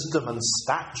in wisdom and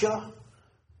stature.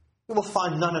 You will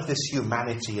find none of this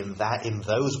humanity in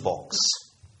those books.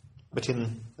 But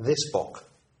in this book,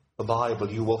 the Bible,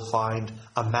 you will find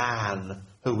a man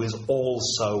who is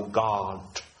also God,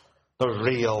 the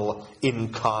real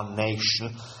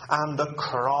incarnation, and a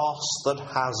cross that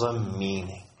has a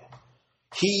meaning.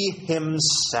 He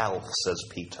himself, says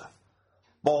Peter,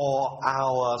 bore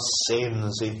our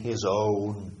sins in his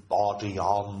own body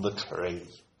on the tree.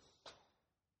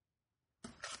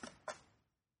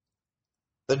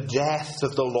 The death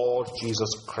of the Lord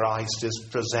Jesus Christ is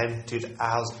presented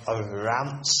as a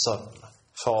ransom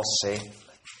for sin.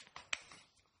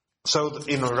 So that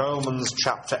in Romans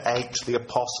chapter 8, the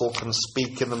apostle can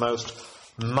speak in the most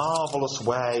marvellous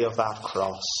way of that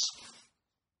cross.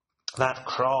 That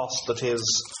cross that is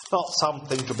not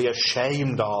something to be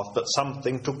ashamed of, but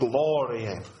something to glory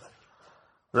in.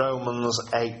 Romans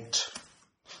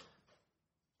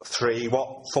 8:3,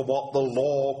 for what the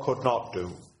law could not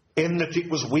do, in that it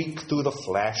was weak through the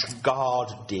flesh,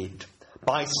 God did,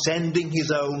 by sending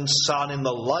his own Son in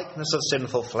the likeness of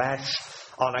sinful flesh.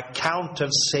 On account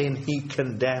of sin, he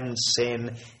condemned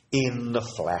sin in the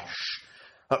flesh,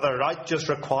 that the righteous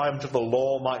requirement of the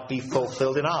law might be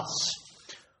fulfilled in us,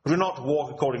 who do not walk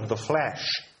according to the flesh,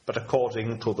 but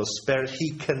according to the Spirit.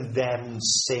 He condemned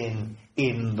sin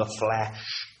in the flesh.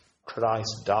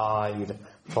 Christ died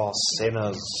for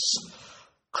sinners.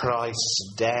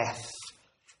 Christ's death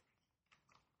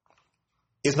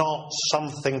is not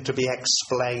something to be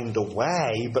explained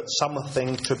away, but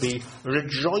something to be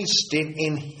rejoiced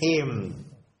in him.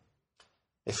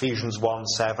 Ephesians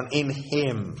 1:7, in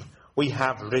him we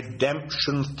have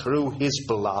redemption through his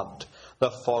blood,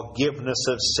 the forgiveness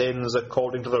of sins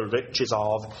according to the riches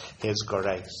of his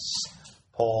grace.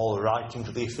 Paul, writing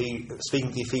to speaking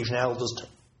to the Ephesian elders,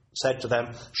 said to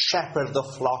them, shepherd the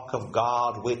flock of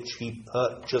God which he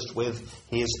purchased with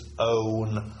his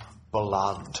own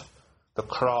blood. The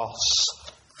cross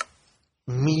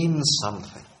means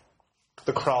something.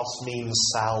 The cross means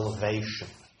salvation.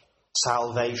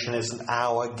 Salvation isn't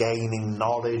our gaining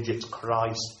knowledge, it's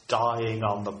Christ dying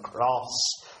on the cross,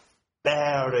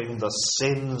 bearing the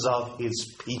sins of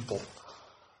his people.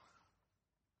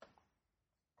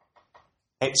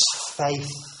 It's faith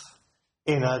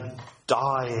in a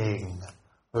dying,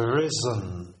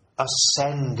 risen,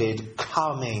 ascended,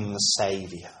 coming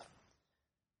Saviour.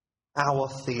 Our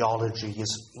theology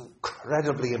is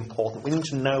incredibly important. We need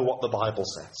to know what the Bible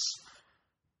says.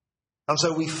 And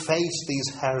so we face these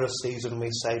heresies and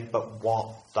we say, but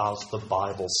what does the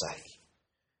Bible say?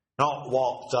 Not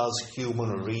what does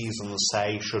human reason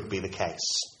say should be the case.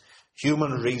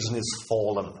 Human reason is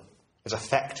fallen, is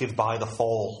affected by the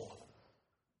fall.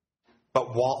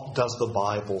 But what does the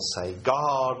Bible say?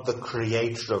 God, the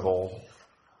creator of all,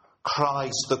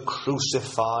 Christ, the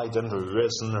crucified and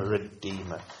risen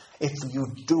Redeemer. If you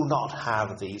do not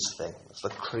have these things, the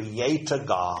Creator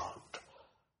God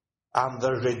and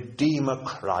the Redeemer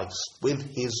Christ with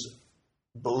his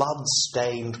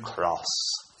blood-stained cross,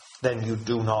 then you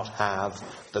do not have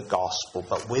the gospel.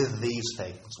 But with these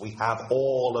things, we have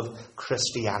all of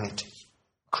Christianity.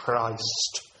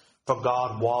 Christ, for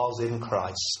God was in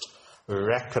Christ,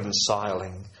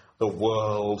 reconciling the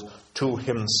world to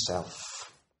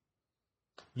himself.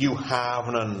 You have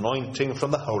an anointing from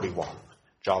the Holy One,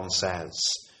 John says,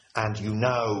 and you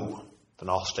know, the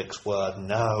Gnostic's word,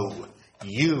 know,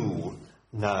 you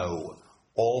know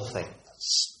all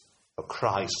things, for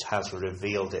Christ has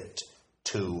revealed it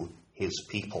to his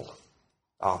people.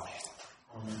 Amen.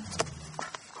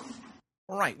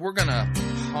 All right, we're going to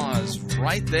pause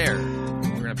right there.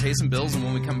 We're going to pay some bills, and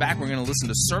when we come back, we're going to listen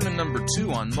to sermon number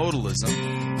 2 on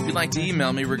modalism. If you'd like to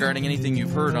email me regarding anything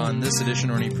you've heard on this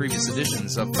edition or any previous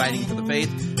editions of Fighting for the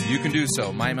Faith, you can do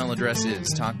so. My email address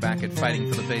is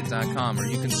talkback@fightingforthefaith.com, or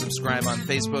you can subscribe on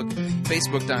Facebook,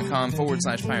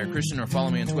 facebook.com/Pirate Christian, or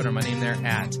follow me on Twitter. My name there,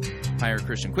 @Pirate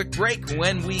Christian. Quick break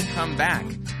when we come back.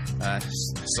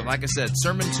 So like I said,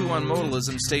 sermon 2 on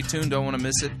modalism. Stay tuned, don't want to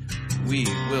miss it. We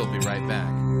will be right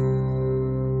back.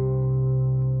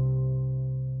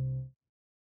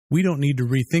 We don't need to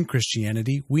rethink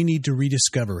Christianity. We need to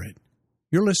rediscover it.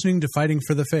 You're listening to Fighting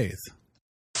for the Faith.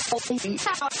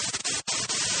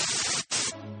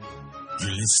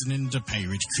 You're listening to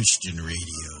Pirate Christian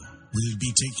Radio. We'll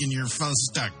be taking your false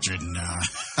doctrine now.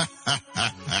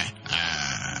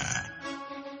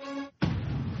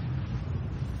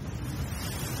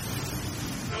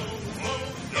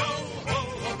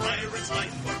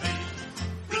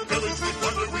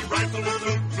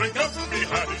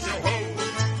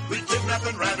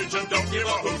 And ravage and don't give a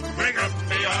hoot. Bring up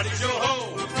the oddies, yo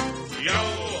ho, yo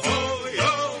ho,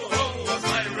 yo ho. A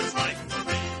pirate's life for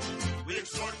me. We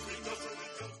exhort, we go for we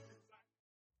go.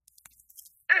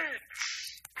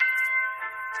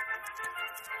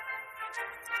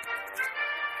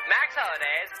 Max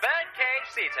Holliday's Birdcage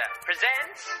Theater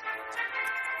presents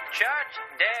Church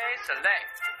Day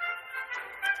Select.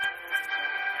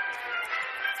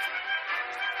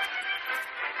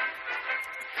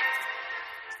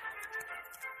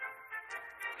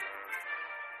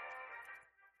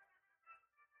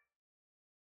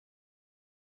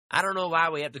 I don't know why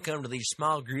we have to come to these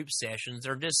small group sessions.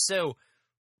 They're just so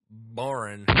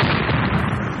boring.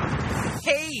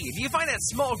 Hey, do you find that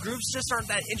small groups just aren't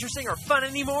that interesting or fun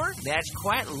anymore? That's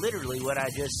quite literally what I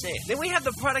just said. Then we have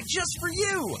the product just for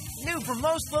you. New from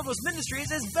Los Lobos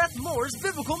Ministries is Beth Moore's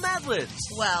Biblical Mad Libs.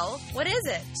 Well, what is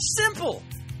it? Simple.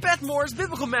 Beth Moore's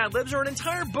Biblical Mad Libs are an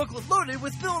entire booklet loaded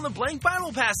with fill-in-the-blank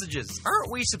Bible passages.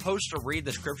 Aren't we supposed to read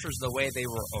the scriptures the way they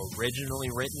were originally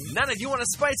written? Not if you want to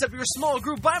spice up your small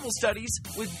group Bible studies.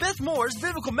 With Beth Moore's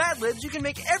Biblical Mad Libs, you can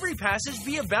make every passage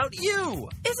be about you.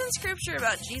 Isn't scripture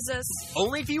about Jesus?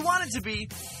 Only if you want it to be.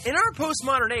 In our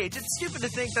postmodern age, it's stupid to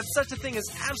think that such a thing as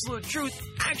absolute truth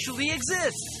actually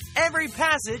exists. Every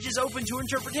passage is open to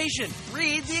interpretation.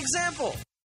 Read the example.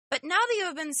 But now that you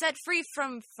have been set free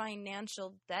from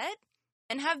financial debt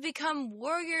and have become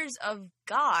warriors of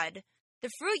God, the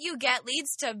fruit you get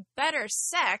leads to better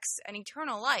sex and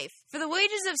eternal life. For the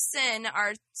wages of sin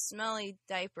are smelly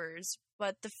diapers,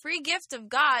 but the free gift of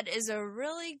God is a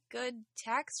really good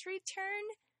tax return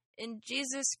in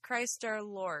Jesus Christ our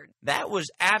Lord. That was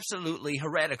absolutely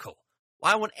heretical.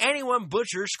 Why would anyone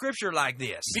butcher scripture like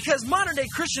this? Because modern-day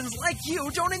Christians like you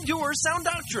don't endure sound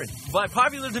doctrine. By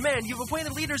popular demand, you've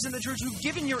appointed leaders in the church who've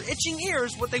given your itching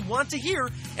ears what they want to hear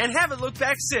and haven't looked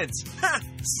back since. Ha!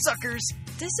 Suckers!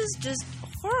 This is just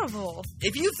horrible.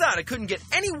 If you thought it couldn't get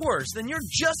any worse, then you're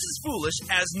just as foolish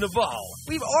as Naval.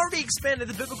 We've already expanded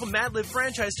the Biblical Mad Lib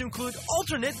franchise to include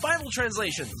alternate Bible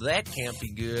translations. That can't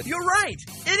be good. You're right.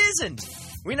 It isn't.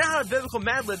 We now have Biblical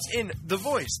Mad Libs in The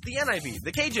Voice, the NIV,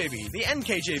 the KJV, the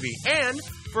NKJV, and,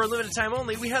 for a limited time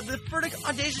only, we have the Furtick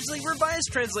Audaciously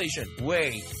Revised translation.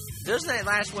 Wait, Doesn't that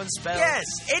last one spell? Yes,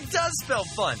 it does spell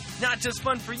fun. Not just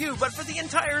fun for you, but for the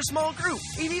entire small group.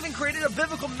 We've even created a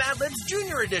Biblical Mad Libs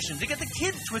Junior Edition to get the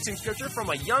kids twisting scripture from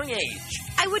a young age.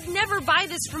 I would never buy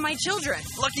this for my children.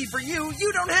 Lucky for you,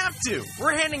 you don't have to.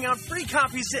 We're handing out free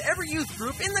copies to every youth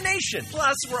group in the nation.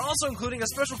 Plus, we're also including a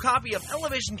special copy of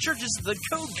Elevation Church's The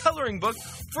Code Coloring Book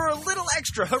for a little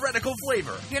extra heretical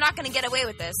flavor. You're not going to get away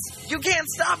with this. You can't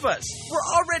stop us. We're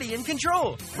already in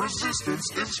control.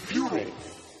 Resistance is futile.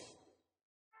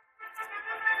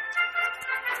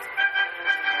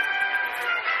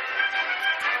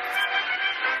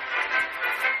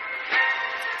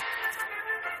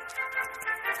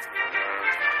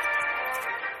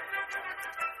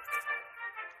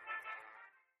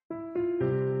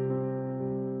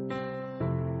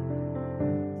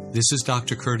 This is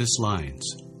Dr. Curtis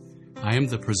Lyons. I am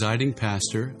the presiding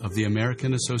pastor of the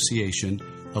American Association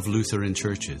of Lutheran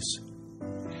Churches.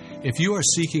 If you are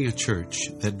seeking a church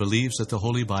that believes that the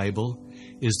Holy Bible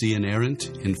is the inerrant,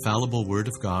 infallible Word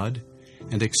of God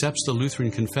and accepts the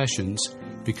Lutheran confessions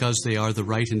because they are the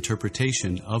right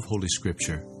interpretation of Holy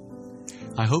Scripture,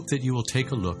 I hope that you will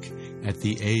take a look at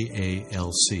the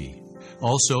AALC.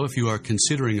 Also, if you are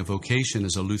considering a vocation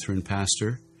as a Lutheran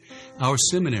pastor, our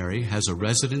seminary has a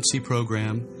residency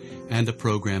program and a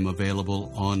program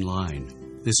available online.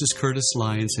 This is Curtis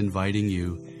Lyons inviting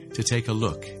you to take a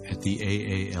look at the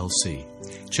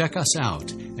AALC. Check us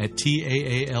out at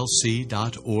taalc.org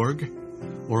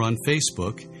or on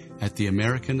Facebook at the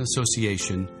American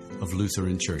Association of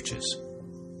Lutheran Churches.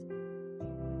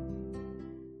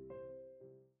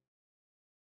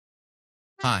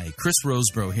 Hi, Chris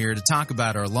Rosebrough here to talk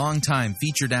about our longtime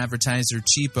featured advertiser,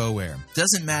 Cheapo Air.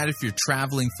 Doesn't matter if you're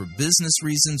traveling for business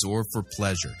reasons or for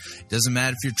pleasure. Doesn't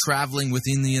matter if you're traveling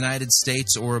within the United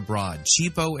States or abroad.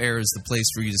 Cheapo Air is the place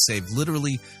for you to save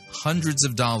literally hundreds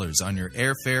of dollars on your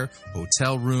airfare,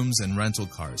 hotel rooms, and rental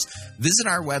cars. Visit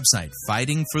our website,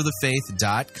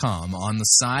 fightingforthefaith.com. On the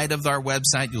side of our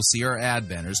website, you'll see our ad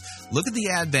banners. Look at the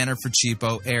ad banner for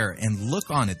Cheapo Air and look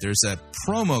on it. There's a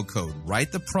promo code.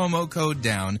 Write the promo code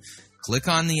down. Click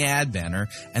on the ad banner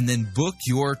and then book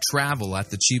your travel at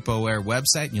the Cheapo Air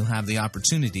website, and you'll have the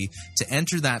opportunity to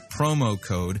enter that promo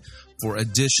code for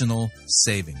additional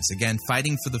savings. Again,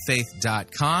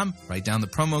 fightingforthefaith.com. Write down the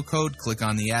promo code, click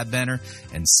on the ad banner,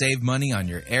 and save money on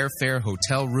your airfare,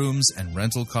 hotel rooms, and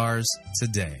rental cars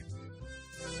today.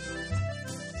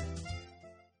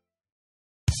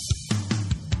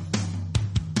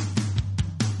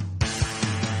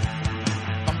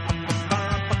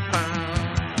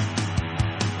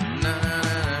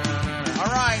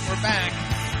 All right, we're back.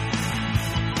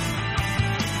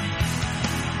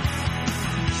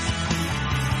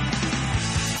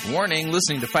 Warning,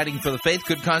 listening to Fighting for the Faith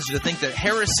could cause you to think that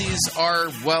heresies are,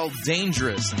 well,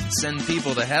 dangerous and send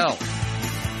people to hell.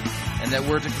 And that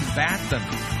we're to combat them.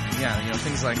 Yeah,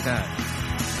 things like that.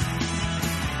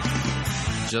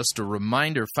 Just a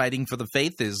reminder, Fighting for the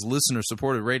Faith is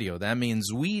listener-supported radio. That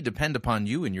means we depend upon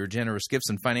you and your generous gifts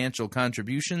and financial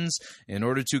contributions in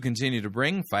order to continue to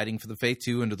bring Fighting for the Faith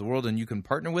to you into the world. And you can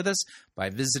partner with us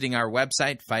by visiting our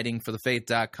website,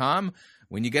 fightingforthefaith.com.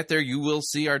 When you get there, you will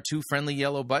see our two friendly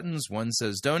yellow buttons. One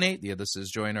says donate, the other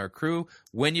says join our crew.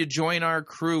 When you join our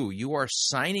crew, you are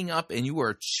signing up and you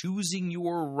are choosing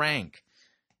your rank.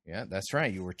 Yeah, that's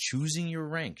right. You are choosing your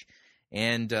rank.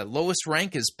 And lowest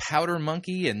rank is Powder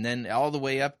Monkey, and then all the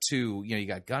way up to, you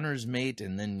got Gunner's Mate,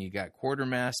 and then you got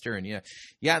Quartermaster, and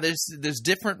there's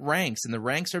different ranks, and the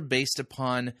ranks are based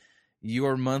upon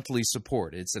your monthly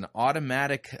support. It's an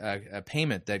automatic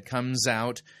payment that comes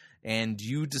out, and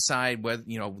you decide whether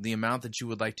the amount that you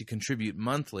would like to contribute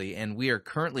monthly. And we are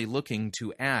currently looking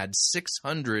to add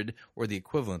 600, or the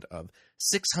equivalent of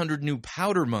 600 new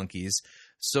Powder Monkeys,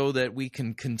 so that we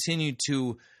can continue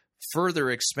to further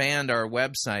expand our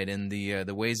website and the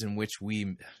ways in which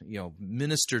we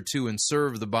minister to and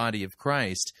serve the body of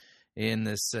Christ in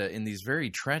these very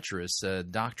treacherous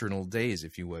doctrinal days,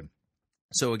 if you would.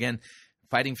 So again,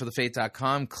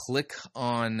 fightingforthefaith.com. Click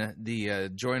on the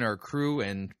join our crew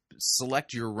and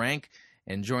select your rank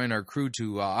and join our crew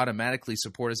to automatically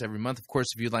support us every month. Of course,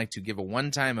 if you'd like to give a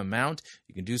one-time amount,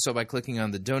 you can do so by clicking on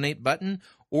the donate button,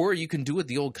 or you can do it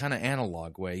the old kind of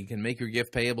analog way. You can make your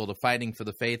gift payable to Fighting for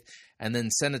the Faith and then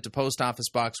send it to Post Office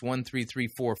Box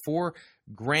 13344,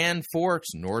 Grand Forks,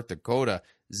 North Dakota,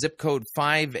 zip code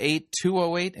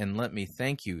 58208. And let me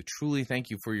truly thank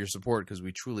you for your support, because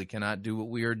we truly cannot do what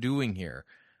we are doing here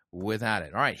without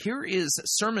it. All right, here is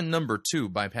sermon number 2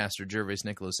 by Pastor Gervase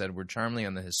Nicholas Edward Charmley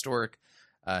on the historic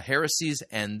heresies,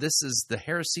 and this is the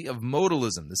heresy of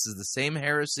modalism. This is the same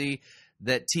heresy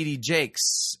that T.D.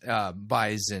 Jakes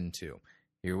buys into.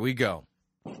 Here we go.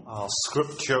 Our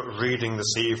scripture reading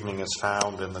this evening is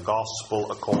found in the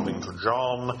Gospel according to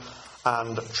John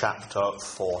and chapter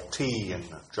 14.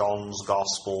 John's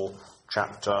Gospel,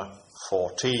 chapter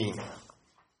 14.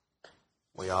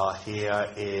 We are here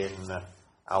in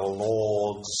our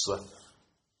Lord's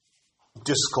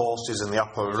discourses in the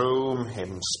upper room.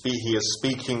 He is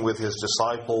speaking with his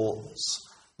disciples,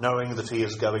 knowing that he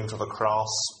is going to the cross,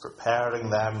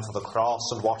 preparing them for the cross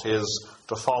and what is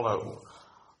to follow.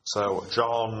 So,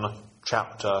 John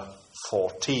chapter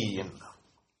 14.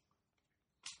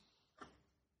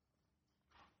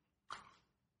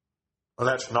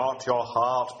 Let not your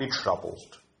heart be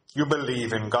troubled. You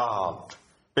believe in God,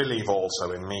 believe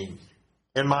also in me.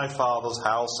 In my Father's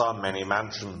house are many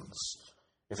mansions.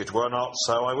 If it were not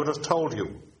so, I would have told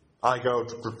you. I go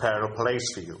to prepare a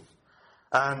place for you.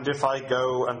 And if I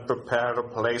go and prepare a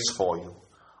place for you,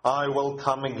 I will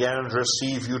come again and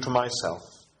receive you to myself.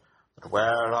 That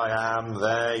where I am,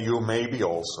 there you may be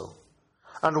also.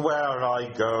 And where I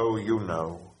go, you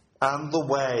know, and the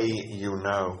way you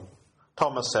know.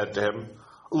 Thomas said to him,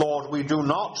 Lord, we do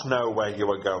not know where you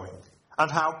are going,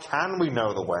 and how can we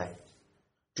know the way?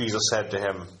 Jesus said to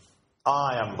him,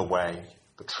 I am the way,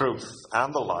 the truth,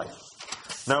 and the life.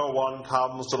 No one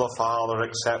comes to the Father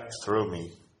except through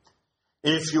me.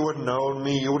 If you had known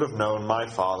me, you would have known my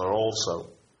Father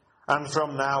also. And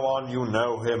from now on you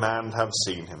know him and have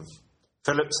seen him.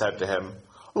 Philip said to him,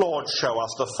 Lord, show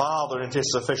us the Father, and it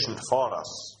is sufficient for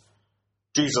us.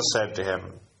 Jesus said to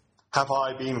him, Have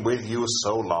I been with you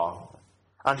so long,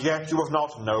 and yet you have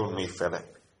not known me, Philip?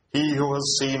 He who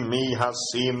has seen me has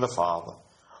seen the Father.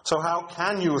 So how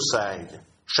can you say,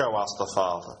 Show us the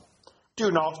Father? Do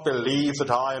you not believe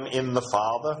that I am in the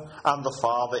Father, and the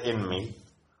Father in me?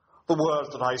 The words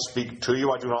that I speak to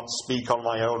you I do not speak on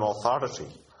my own authority,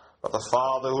 but the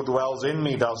Father who dwells in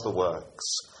me does the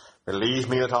works. Believe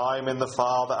me that I am in the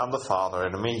Father, and the Father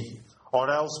in me,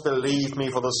 or else believe me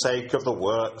for the sake of the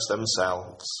works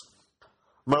themselves.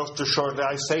 Most assuredly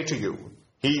I say to you,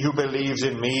 he who believes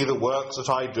in me, the works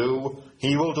that I do,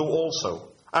 he will do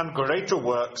also, and greater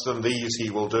works than these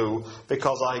he will do,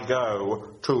 because I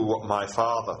go to my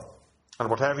Father.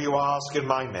 And whatever you ask in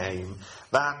my name,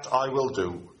 that I will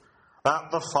do,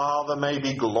 that the Father may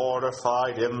be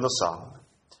glorified in the Son.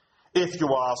 If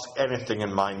you ask anything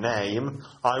in my name,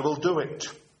 I will do it.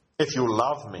 If you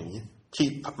love me,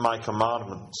 keep my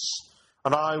commandments.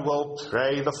 And I will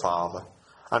pray the Father,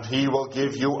 and he will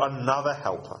give you another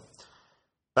helper,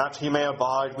 that he may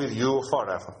abide with you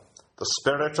forever, the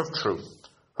Spirit of truth,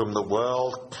 whom the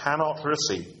world cannot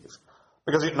receive,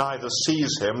 because it neither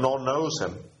sees him nor knows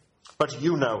him. But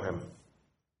you know him,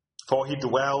 for he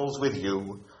dwells with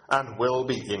you and will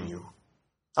be in you.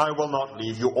 I will not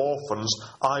leave you orphans,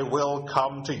 I will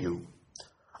come to you.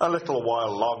 A little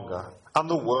while longer, and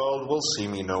the world will see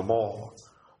me no more.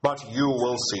 But you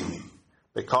will see me.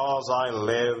 Because I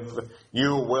live,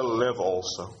 you will live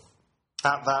also.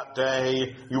 At that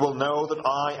day you will know that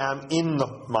I am in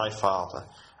my Father,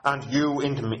 and you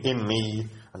in me,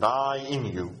 and I in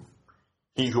you.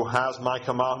 He who has my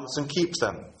commandments and keeps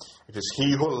them, it is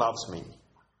he who loves me.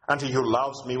 And he who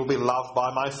loves me will be loved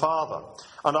by my Father,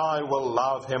 and I will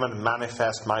love him and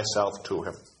manifest myself to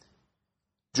him.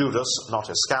 Judas, not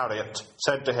Iscariot,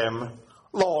 said to him,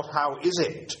 Lord, how is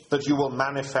it that you will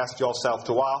manifest yourself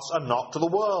to us and not to the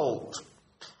world?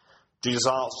 Jesus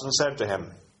answered and said to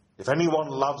him, If anyone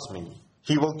loves me,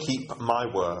 he will keep my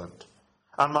word.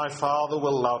 And my Father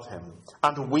will love him,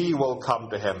 and we will come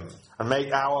to him and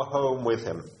make our home with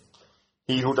him.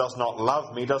 He who does not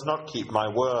love me does not keep my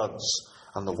words.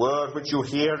 And the word which you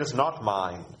hear is not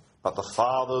mine, but the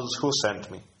Father's who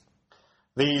sent me.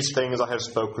 These things I have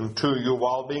spoken to you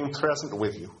while being present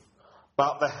with you.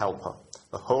 But the Helper,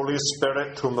 the Holy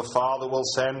Spirit, whom the Father will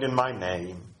send in my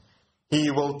name,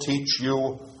 he will teach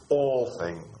you all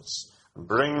things, and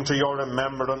bring to your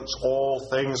remembrance all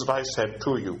things that I said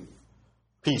to you.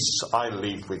 Peace I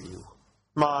leave with you.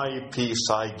 My peace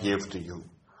I give to you.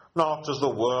 Not as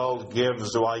the world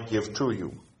gives do I give to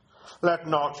you. Let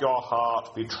not your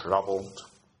heart be troubled,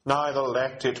 neither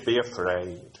let it be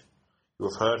afraid. You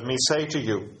have heard me say to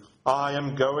you, I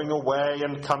am going away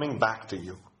and coming back to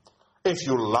you. If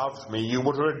you loved me, you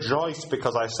would rejoice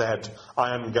because I said,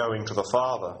 I am going to the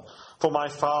Father, for my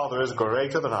Father is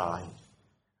greater than I.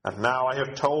 And now I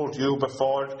have told you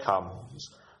before it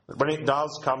comes, that when it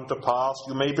does come to pass,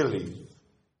 you may believe.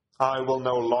 I will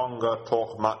no longer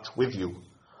talk much with you,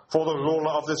 for the ruler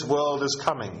of this world is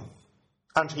coming,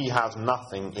 and he has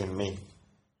nothing in me.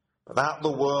 But that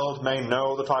the world may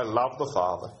know that I love the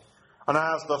Father, and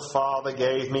as the Father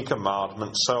gave me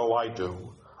commandment, so I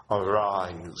do.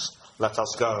 Arise, let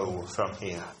us go from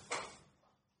here.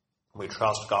 We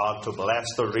trust God to bless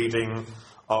the reading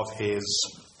of His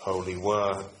holy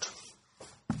word.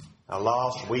 Now,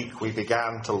 last week we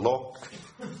began to look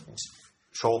in a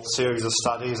short series of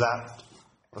studies at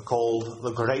what are called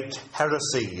the Great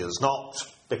Heresies, not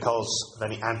because of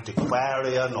any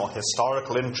antiquarian or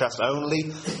historical interest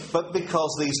only, but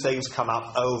because these things come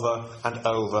up over and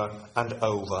over and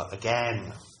over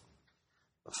again.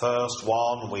 The first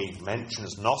one we mentioned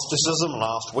is Gnosticism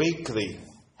last week, the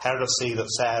heresy that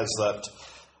says that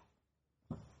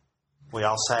we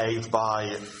are saved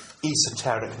by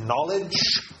esoteric knowledge.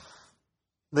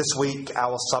 This week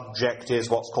our subject is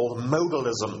what's called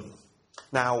modalism.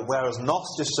 Now, whereas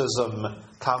Gnosticism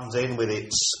comes in with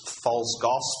its false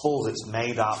gospels, its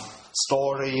made-up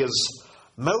stories,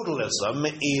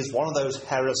 modalism is one of those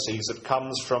heresies that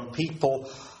comes from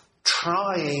people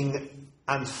trying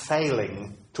and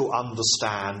failing to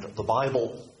understand the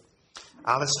Bible.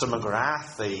 Alistair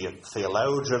McGrath, the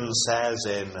theologian, says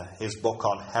in his book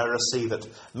on heresy that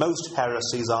most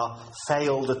heresies are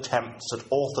failed attempts at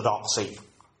orthodoxy.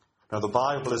 Now, the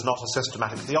Bible is not a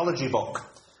systematic theology book.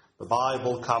 The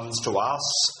Bible comes to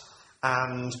us,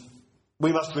 and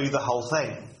we must read the whole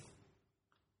thing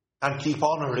and keep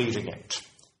on reading it.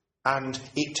 And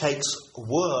it takes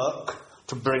work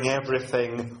to bring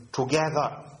everything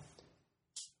together.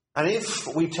 And if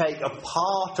we take a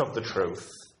part of the truth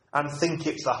and think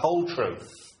it's the whole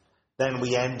truth, then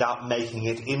we end up making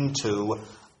it into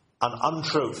an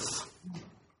untruth.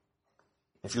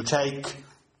 If you take,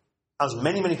 as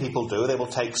many people do, they will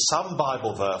take some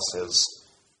Bible verses,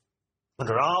 and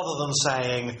rather than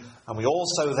saying, and we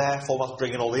also therefore must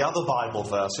bring in all the other Bible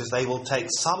verses, they will take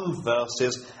some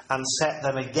verses and set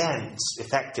them against,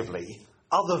 effectively,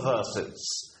 other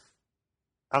verses.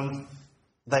 And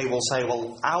they will say,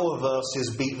 well, our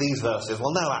verses beat these verses.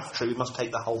 Well, no, actually, we must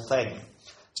take the whole thing.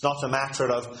 It's not a matter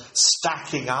of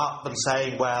stacking up and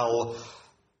saying, well,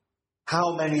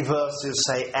 how many verses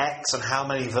say X and how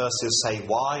many verses say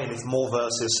Y, and if more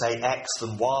verses say X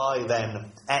than Y,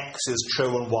 then X is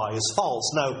true and Y is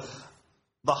false. No,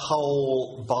 the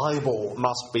whole Bible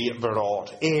must be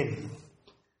brought in.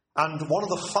 And one of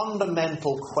the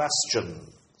fundamental questions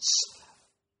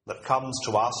that comes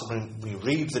to us when we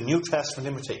read the New Testament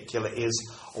in particular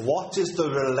is, what is the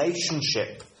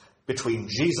relationship between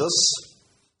Jesus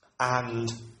and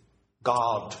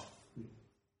God?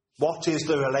 What is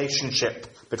the relationship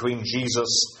between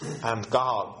Jesus and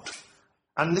God?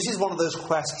 And this is one of those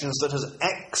questions that has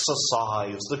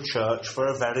exercised the church for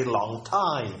a very long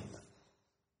time.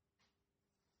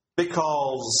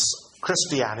 Because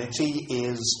Christianity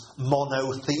is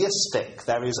monotheistic.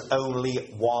 There is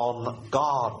only one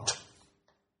God.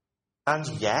 And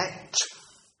yet,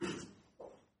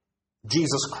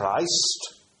 Jesus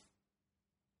Christ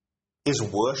is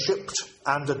worshipped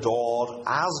and adored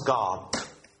as God.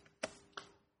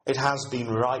 It has been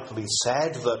rightly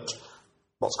said that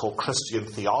what's called Christian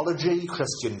theology,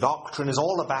 Christian doctrine, is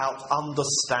all about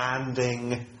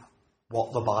understanding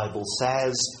what the Bible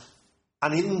says,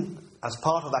 and as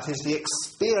part of that is the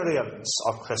experience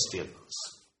of Christians.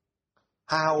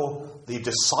 How the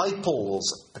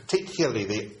disciples, particularly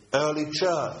the early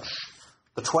church,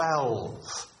 the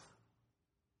 12,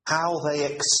 how they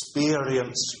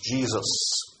experienced Jesus.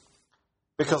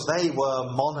 Because they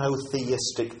were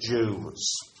monotheistic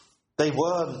Jews. They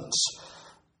weren't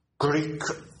Greek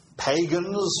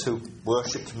pagans who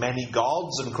worshipped many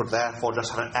gods and could therefore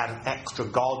just add an extra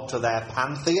god to their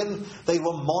pantheon. They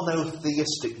were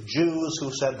monotheistic Jews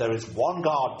who said there is one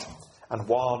God and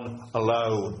one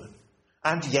alone.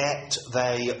 And yet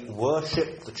they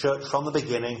worshipped, the church from the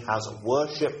beginning has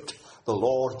worshipped the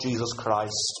Lord Jesus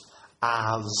Christ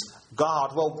as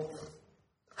God. Well,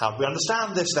 how do we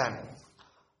understand this then?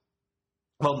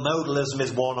 Well, modalism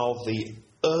is one of the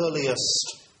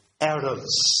earliest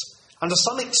errors. And to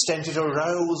some extent it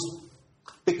arose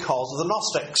because of the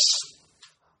Gnostics.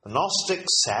 The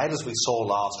Gnostics said, as we saw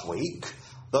last week,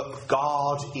 that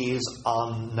God is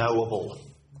unknowable.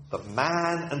 That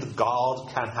man and God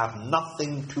can have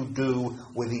nothing to do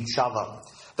with each other.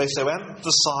 They so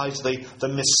emphasized the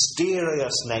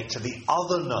mysterious nature, the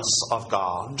otherness of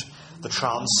God, the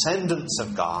transcendence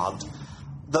of God,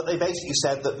 that they basically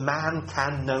said that man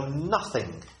can know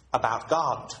nothing about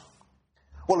God.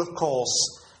 Well, of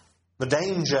course, the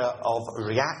danger of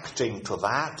reacting to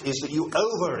that is that you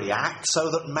overreact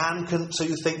so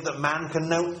you think that man can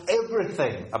know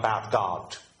everything about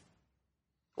God.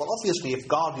 Well, obviously, if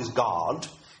God is God,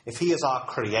 if he is our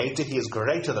creator, he is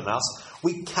greater than us,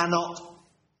 we cannot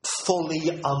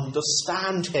fully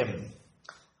understand him.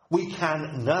 We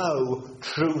can know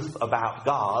truth about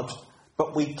God,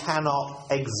 but we cannot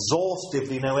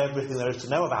exhaustively know everything there is to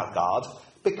know about God,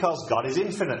 because God is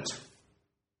infinite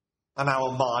and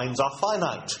our minds are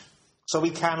finite. So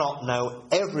we cannot know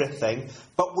everything,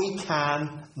 but we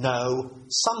can know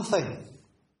something.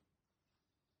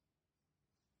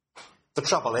 The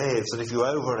trouble is that if you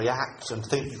overreact and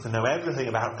think you can know everything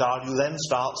about God, you then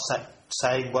start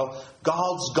saying, well,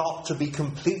 God's got to be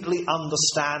completely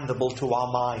understandable to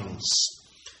our minds.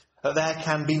 That there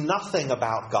can be nothing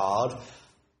about God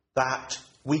that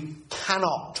we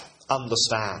cannot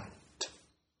understand.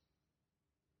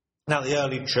 Now, the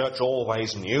early church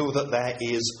always knew that there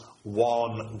is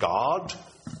one God,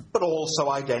 but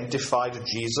also identified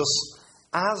Jesus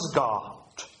as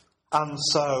God. And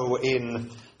so in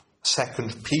 2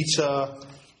 Peter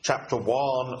chapter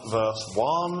 1, verse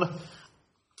 1,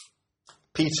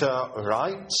 Peter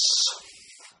writes,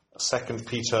 2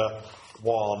 Peter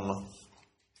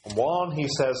 1, he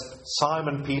says,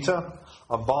 Simon Peter,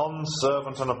 a bond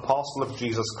servant and apostle of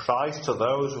Jesus Christ, to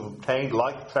those who have obtained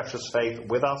like precious faith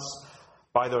with us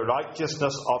by the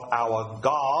righteousness of our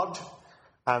God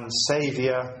and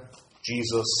Saviour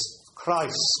Jesus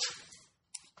Christ.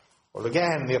 Well,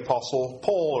 again, the apostle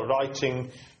Paul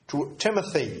writing to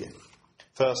Timothy,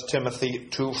 1 Timothy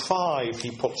 2:5,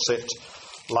 he puts it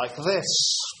like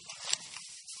this: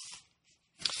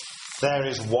 there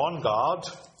is one God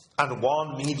and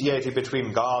one mediator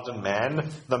between God and men,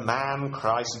 the man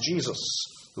Christ Jesus,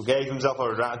 who gave himself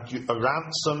a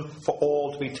ransom for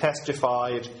all to be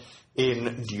testified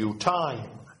in due time.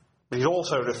 But he's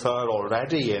also referred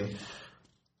already in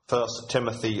 1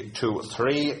 Timothy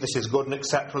 2:3, this is good and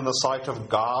acceptable in the sight of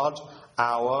God,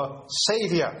 our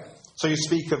Saviour. So you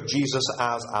speak of Jesus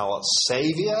as our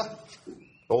Saviour,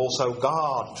 also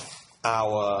God,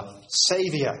 our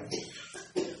Saviour.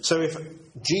 So if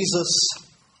Jesus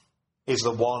is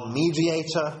the one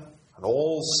mediator and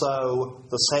also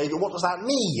the Saviour, what does that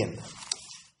mean?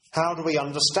 How do we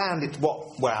understand it?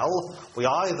 Well, we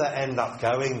either end up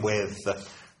going with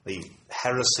the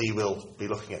heresy we'll be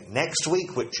looking at next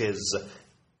week, which is,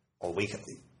 or week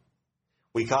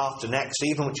after next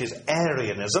even, which is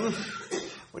Arianism,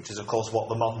 which is, of course, what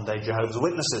the modern-day Jehovah's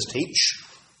Witnesses teach,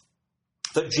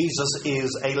 that Jesus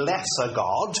is a lesser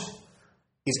God,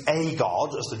 is a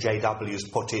God, as the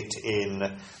JWs put it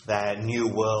in their New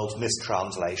World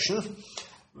mistranslation.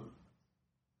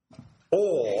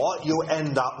 Or you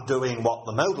end up doing what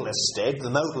the Modalists did. The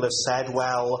Modalists said,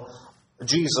 well,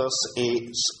 Jesus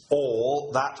is all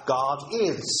that God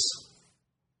is.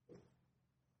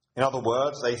 In other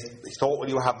words, they thought, well,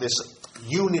 you have this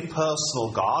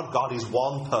unipersonal God. God is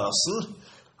one person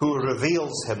who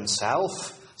reveals himself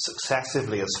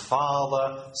successively as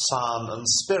Father, Son, and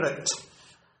Spirit.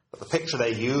 But the picture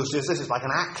they used is this is like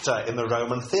an actor in the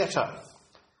Roman theatre.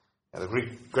 In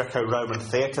the Greco-Roman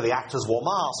theatre, the actors wore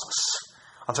masks.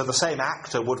 And so the same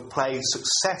actor would play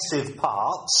successive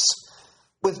parts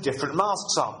with different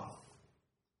masks on.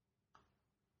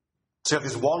 So if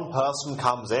this one person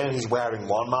comes in, he's wearing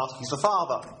one mask, he's the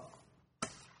Father.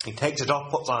 He takes it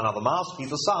off, puts on another mask, he's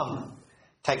the Son.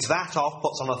 Takes that off,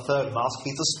 puts on a third mask,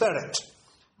 he's the Spirit.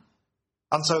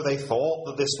 And so they thought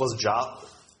that this was just...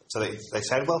 So they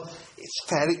said, well, it's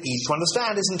fairly easy to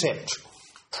understand, isn't it?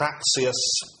 Praxius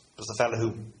was the fellow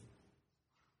who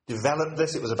developed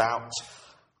this. It was about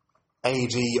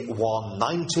AD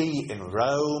 190 in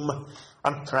Rome,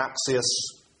 and Praxius,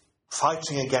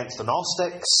 fighting against the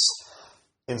Gnostics,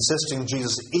 insisting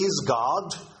Jesus is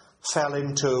God, fell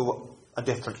into a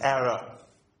different error.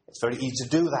 It's very easy to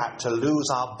do that, to lose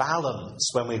our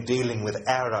balance when we're dealing with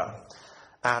error,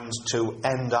 and to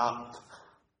end up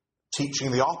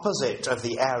teaching the opposite of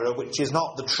the error, which is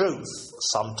not the truth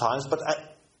sometimes, but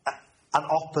an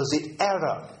opposite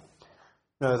error.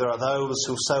 No, there are those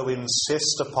who so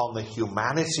insist upon the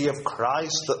humanity of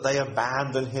Christ that they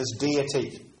abandon his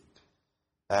deity.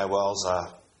 There was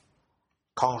a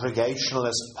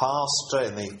Congregationalist pastor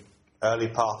in the early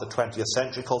part of the 20th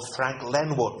century called Frank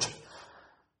Lenwood.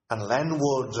 And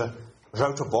Lenwood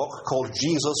wrote a book called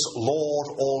Jesus, Lord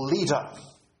or Leader.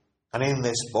 And in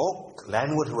this book,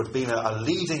 Lenwood, who had been a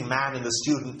leading man in the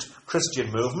student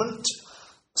Christian movement,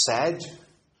 said,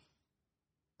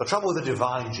 the trouble with the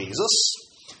divine Jesus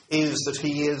is that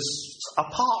he is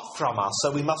apart from us,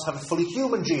 so we must have a fully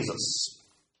human Jesus.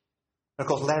 And of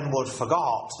course, Lenwood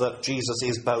forgot that Jesus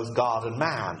is both God and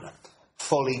man,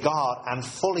 fully God and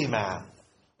fully man.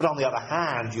 But on the other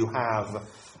hand, you have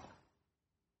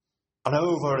an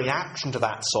overreaction to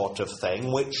that sort of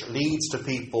thing, which leads to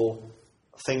people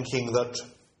thinking that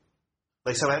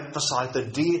they so emphasize the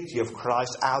deity of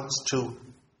Christ as to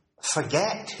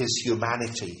forget his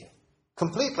humanity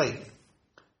completely.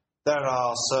 There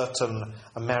are certain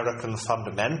American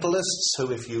fundamentalists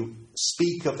who, if you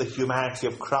speak of the humanity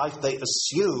of Christ, they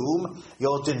assume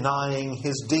you're denying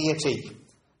his deity.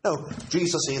 No,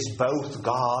 Jesus is both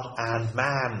God and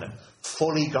man,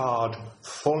 fully God,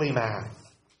 fully man.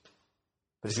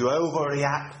 But if you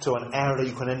overreact to an error,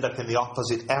 you can end up in the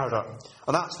opposite error.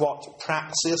 And that's what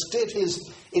Praxeas did.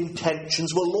 His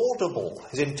intentions were laudable.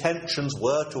 His intentions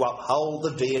were to uphold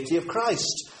the deity of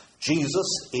Christ.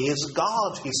 Jesus is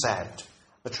God, he said.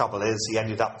 The trouble is, he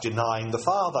ended up denying the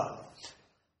Father.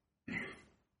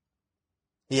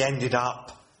 He ended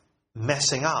up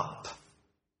messing up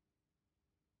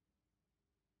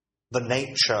the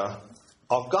nature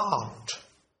of God.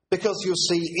 Because you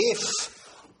see, if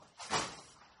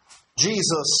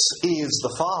Jesus is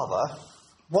the Father,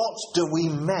 what do we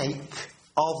make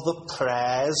of the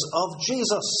prayers of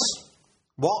Jesus?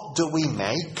 What do we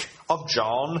make of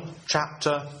John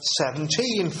chapter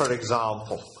 17, for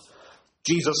example?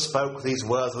 Jesus spoke these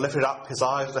words, lifted up his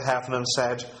eyes to heaven and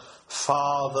said,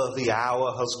 Father, the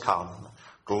hour has come.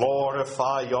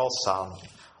 Glorify your Son,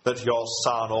 that your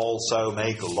Son also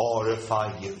may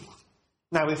glorify you.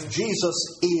 Now, if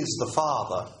Jesus is the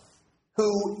Father,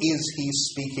 who is he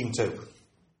speaking to?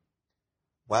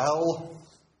 Well,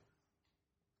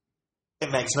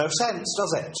 it makes no sense,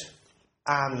 does it?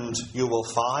 And you will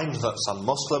find that some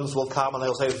Muslims will come and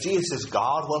they'll say, if Jesus is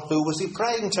God, well, who was he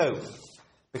praying to?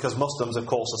 Because Muslims, of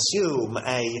course, assume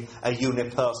a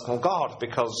unipersonal God,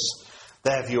 because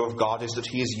their view of God is that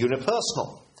he is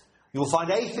unipersonal. You will find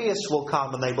atheists will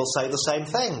come and they will say the same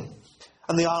thing.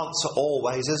 And the answer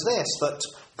always is this, that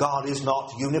God is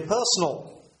not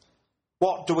unipersonal.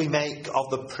 What do we make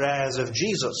of the prayers of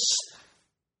Jesus?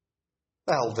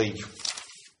 Well, the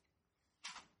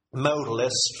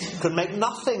modalist can make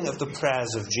nothing of the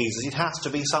prayers of Jesus. It has to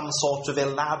be some sort of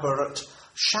elaborate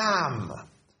sham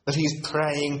that he's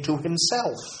praying to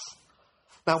himself.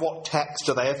 Now, what text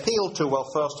do they appeal to? Well,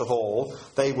 first of all,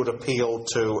 they would appeal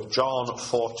to John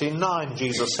 14:9.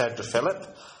 Jesus said to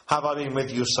Philip, have I been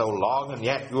with you so long, and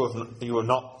yet you have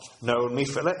not known me,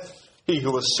 Philip? He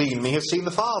who has seen me has seen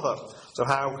the Father. So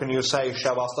how can you say,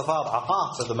 show us the Father?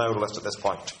 Aha, said the modalist at this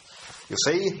point. You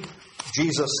see,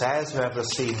 Jesus says, whoever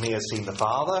has seen me has seen the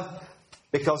Father,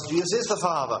 because Jesus is the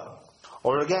Father.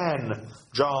 Or again,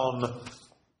 John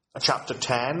chapter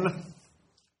 10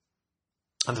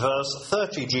 and verse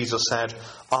 30, Jesus said,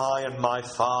 I and my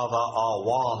Father are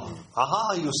one.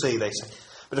 Aha, you see, they say.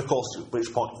 But of course, at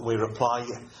which point we reply,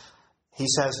 he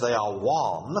says they are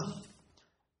one,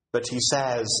 but he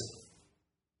says,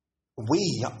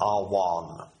 we are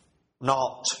one,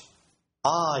 not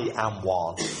I am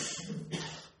one.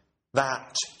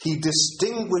 That he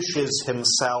distinguishes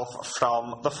himself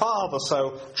from the Father.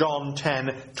 So, John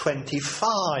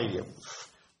 10:25,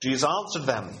 Jesus answered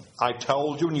them, I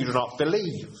told you and you do not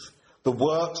believe. The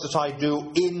works that I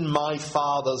do in my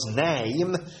Father's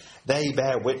name, they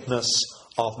bear witness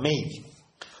of me.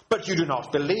 But you do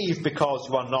not believe because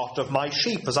you are not of my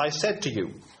sheep, as I said to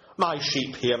you. My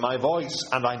sheep hear my voice,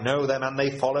 and I know them, and they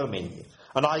follow me.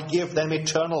 And I give them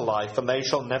eternal life, and they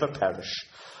shall never perish.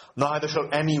 Neither shall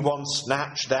anyone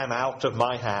snatch them out of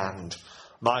my hand.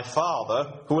 My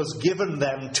Father, who has given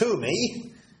them to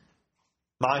me,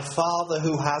 my Father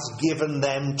who has given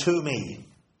them to me.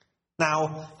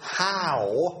 Now,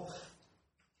 how,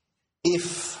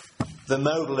 if the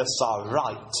modalists are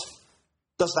right,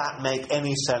 does that make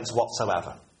any sense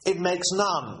whatsoever? It makes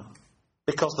none,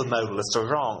 because the modalists are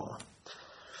wrong.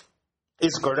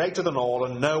 Is greater than all,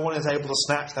 and no one is able to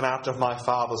snatch them out of my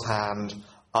Father's hand.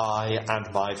 I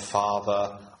and my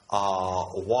Father are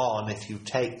one. If you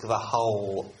take the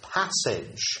whole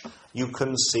passage, you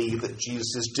can see that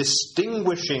Jesus is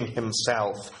distinguishing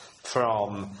himself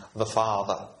from the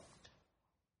Father.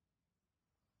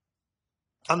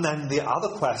 And then the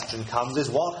other question comes is,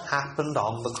 what happened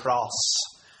on the cross?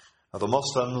 Now, the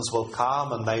Muslims will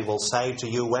come and they will say to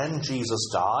you, when Jesus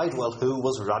died, well, who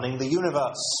was running the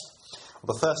universe?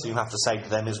 Well, the first thing you have to say to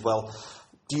them is, well,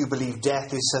 do you believe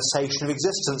death is cessation of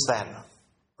existence then?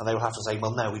 And they will have to say,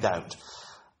 well, no, we don't.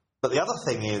 But the other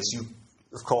thing is,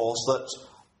 of course, that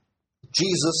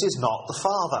Jesus is not the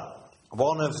Father.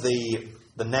 One of the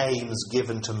names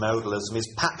given to modalism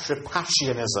is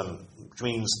patripassianism, which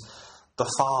means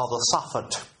the Father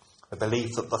suffered. The belief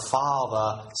that the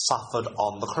Father suffered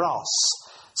on the cross.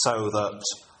 So that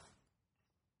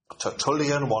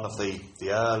Tertullian, one of the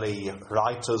early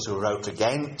writers who wrote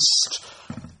against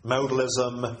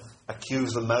modalism,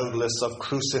 accused the modalists of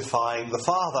crucifying the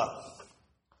Father.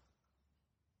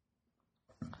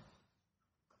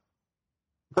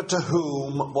 But to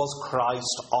whom was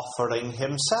Christ offering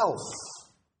himself?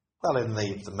 Well, in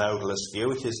the modalist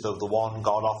view, it is the one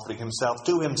God offering himself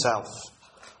to himself.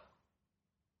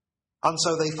 And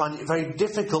so they find it very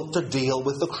difficult to deal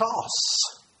with the cross.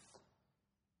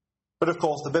 But of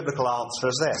course, the biblical answer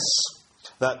is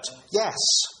this, that yes,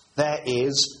 there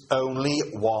is only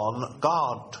one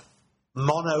God.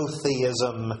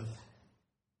 Monotheism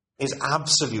is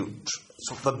absolute.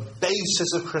 It's the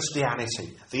basis of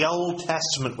Christianity. The Old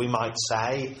Testament, we might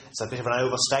say, it's a bit of an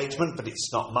overstatement, but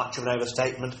it's not much of an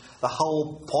overstatement. The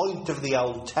whole point of the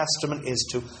Old Testament is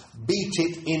to beat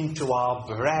it into our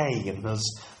brains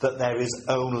that there is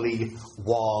only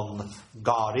one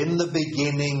God. In the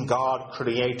beginning, God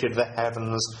created the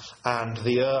heavens and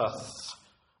the earth.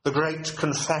 The great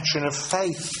confession of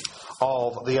faith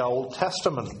of the Old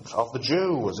Testament, of the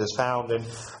Jews, is found in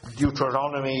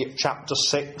Deuteronomy chapter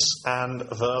 6 and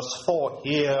verse 4.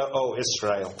 Hear, O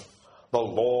Israel, the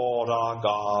Lord our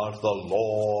God, the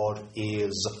Lord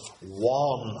is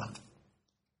one.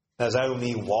 There's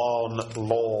only one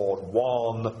Lord,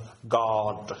 one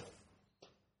God.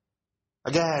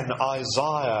 Again,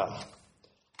 Isaiah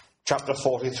chapter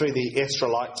 43, the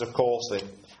Israelites, of course, they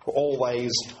were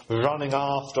always running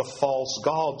after false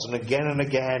gods, and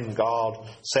again God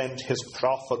sent his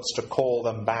prophets to call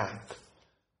them back.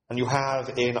 And you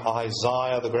have in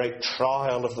Isaiah the great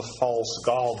trial of the false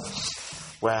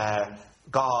gods, where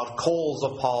God calls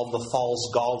upon the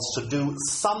false gods to do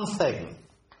something,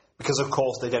 because of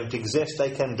course they don't exist,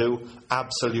 they can do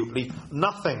absolutely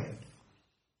nothing.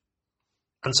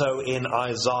 And so in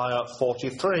Isaiah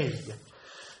 43,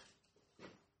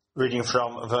 reading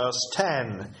from verse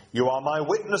 10, You are my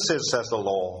witnesses, says the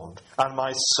Lord, and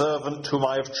my servant whom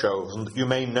I have chosen, that you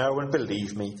may know and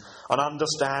believe me, and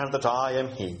understand that I am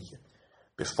he.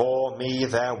 Before me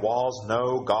there was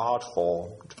no God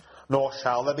formed, nor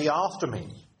shall there be after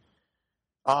me.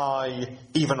 I,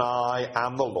 even I,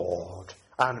 am the Lord,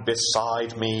 and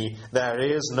beside me there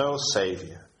is no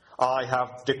Saviour. I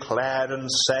have declared and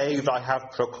saved, I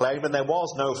have proclaimed, and there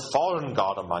was no foreign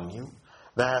God among you.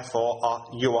 Therefore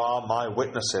you are my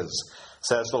witnesses,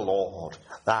 says the Lord,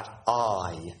 that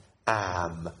I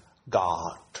am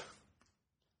God.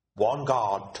 One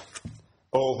God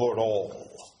over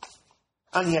all.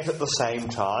 And yet at the same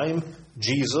time,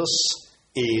 Jesus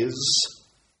is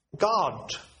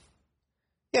God.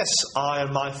 Yes, I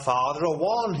and my Father are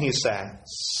one, he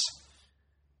says.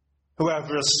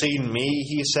 Whoever has seen me,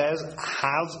 he says,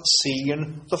 has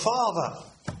seen the Father.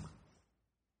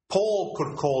 Paul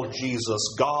could call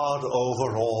Jesus God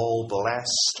over all,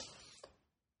 blessed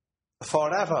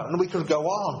forever, and we could go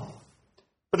on.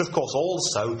 But of course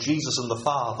also Jesus and the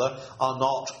Father are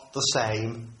not the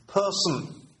same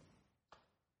person.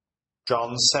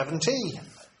 John 17,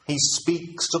 he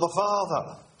speaks to the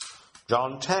Father.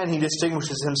 John 10, he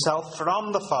distinguishes himself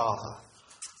from the Father.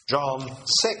 John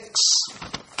 6,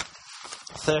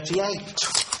 38,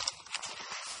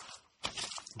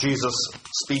 Jesus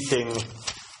speaking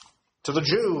to the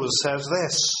Jews says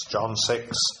this, John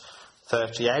 6,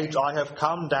 38, I have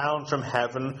come down from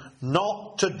heaven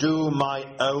not to do my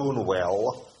own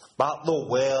will, but the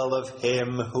will of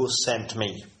him who sent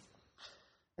me.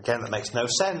 Again, that makes no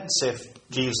sense if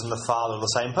Jesus and the Father are the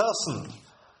same person,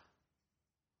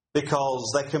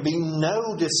 because there can be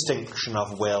no distinction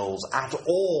of wills at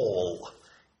all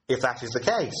if that is the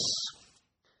case.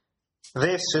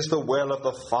 This is the will of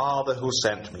the Father who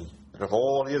sent me, that of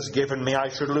all he has given me I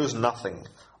should lose nothing,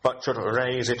 but should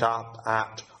raise it up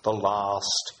at the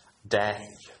last day.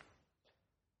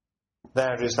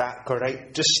 There is that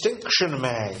great distinction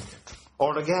made.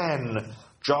 Or again,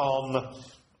 John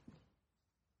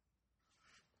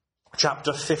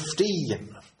chapter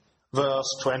 15,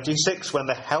 verse 26, when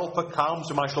the Helper comes,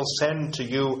 whom I shall send to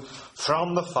you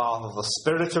from the Father, the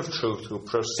Spirit of truth, who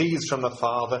proceeds from the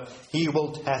Father, he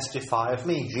will testify of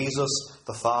me. Jesus,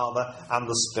 the Father, and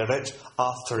the Spirit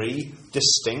are three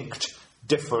distinct,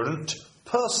 different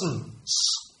persons.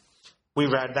 We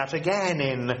read that again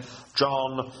in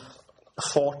John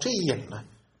 14,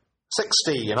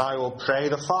 16, and I will pray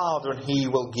the Father, and he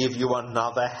will give you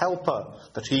another Helper,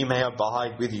 that he may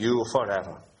abide with you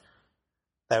forever.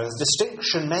 There is a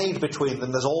distinction made between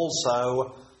them. There's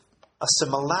also a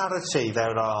similarity.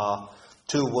 There are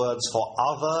two words for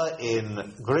other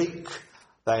in Greek.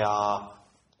 They are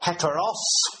heteros,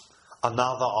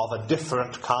 another of a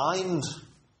different kind,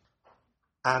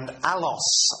 and allos,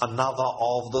 another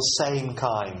of the same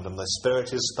kind. And the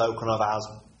Spirit is spoken of as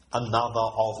another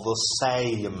of the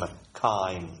same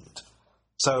kind.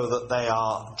 So that they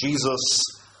are Jesus,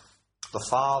 the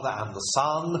Father, and the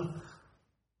Son.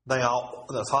 They are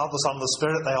the Father, the Son, and the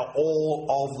Spirit. They are all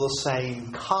of the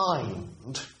same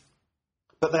kind,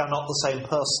 but they are not the same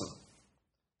person.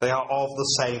 They are of the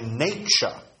same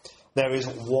nature. There is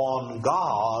one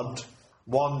God,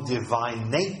 one divine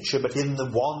nature, but in the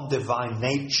one divine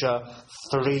nature,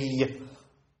 three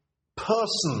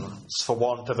persons, for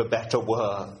want of a better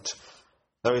word.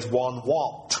 There is one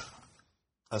what,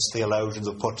 as theologians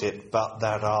have put it, but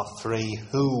there are three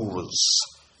whos.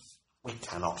 We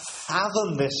cannot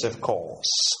fathom this, of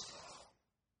course.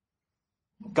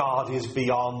 God is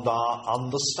beyond our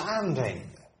understanding.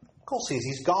 Of course he is,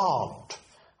 he's God.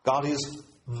 God is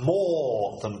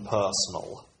more than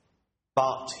personal,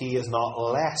 but he is not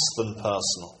less than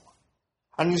personal.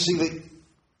 And you see,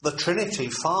 the Trinity,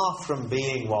 far from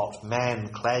being what men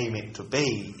claim it to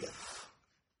be,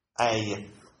 an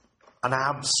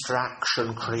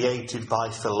abstraction created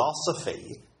by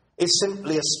philosophy, is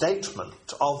simply a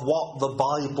statement of what the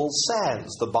Bible says.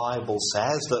 The Bible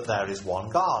says that there is one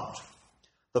God.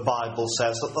 The Bible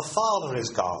says that the Father is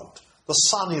God, the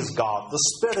Son is God, the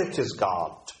Spirit is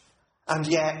God. And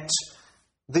yet,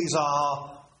 these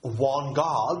are one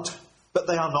God, but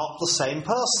they are not the same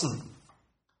person.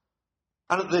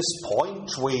 And at this point,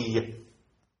 we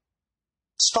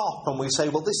stop and we say,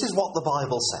 well, this is what the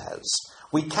Bible says.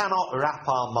 We cannot wrap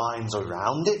our minds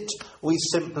around it. We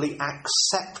simply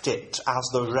accept it as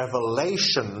the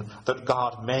revelation that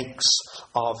God makes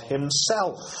of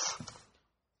himself.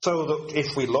 So that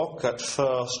if we look at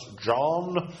 1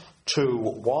 John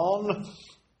 2:1,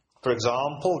 for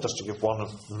example, just to give one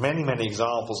of many, many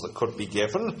examples that could be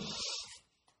given,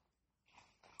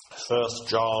 1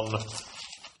 John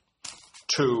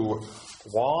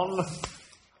 2:1,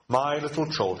 my little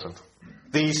children,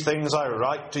 these things I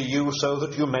write to you so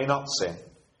that you may not sin.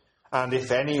 And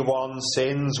if anyone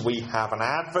sins, we have an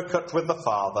advocate with the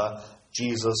Father,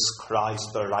 Jesus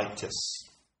Christ the righteous.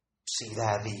 See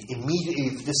there the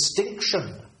immediate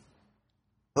distinction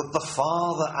that the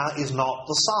Father is not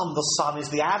the Son. The Son is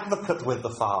the advocate with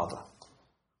the Father.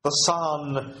 The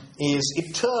Son is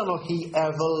eternal. He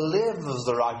ever lives,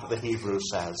 the writer of the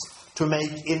Hebrews says, to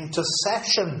make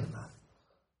intercession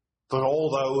for all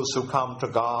those who come to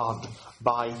God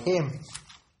by him.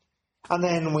 And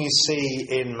then we see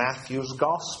in Matthew's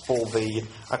Gospel the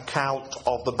account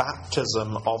of the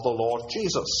baptism of the Lord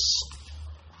Jesus.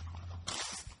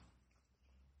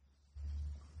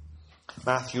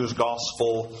 Matthew's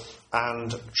Gospel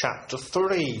and chapter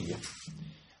 3.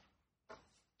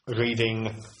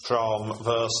 Reading from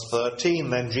verse 13.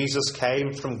 Then Jesus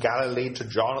came from Galilee to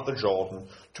John at the Jordan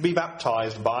to be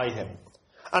baptized by him.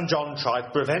 And John tried to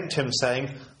prevent him, saying,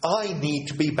 I need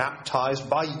to be baptized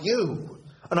by you,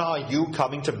 and are you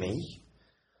coming to me?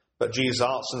 But Jesus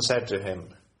answered and said to him,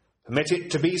 Permit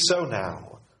it to be so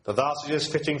now, for thus it is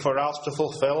fitting for us to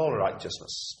fulfill all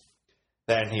righteousness.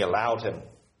 Then he allowed him.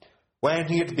 When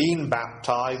he had been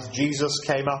baptized, Jesus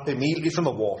came up immediately from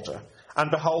the water,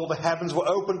 and behold, the heavens were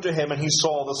opened to him, and he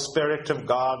saw the Spirit of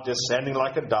God descending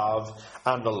like a dove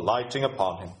and alighting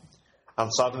upon him. And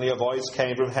suddenly a voice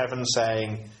came from heaven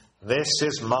saying, This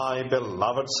is my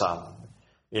beloved Son,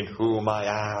 in whom I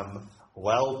am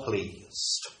well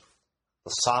pleased.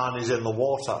 The Son is in the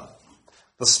water.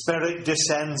 The Spirit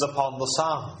descends upon the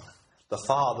Son. The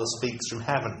Father speaks from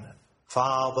heaven.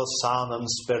 Father, Son, and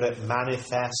Spirit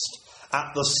manifest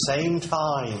at the same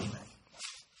time.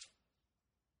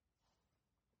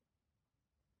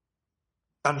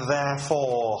 And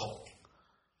therefore,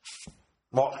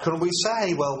 what can we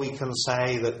say? Well, we can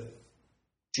say that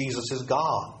Jesus is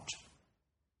God,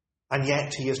 and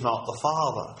yet he is not the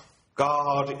Father.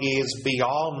 God is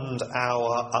beyond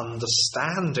our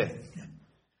understanding.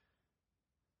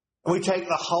 And we take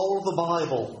the whole of the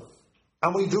Bible,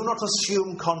 and we do not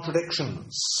assume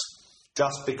contradictions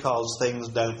just because things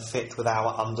don't fit with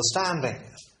our understanding.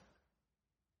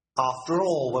 After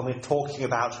all, when we're talking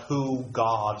about who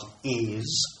God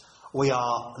is, we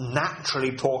are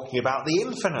naturally talking about the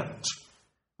infinite.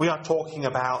 We are talking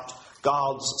about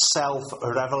God's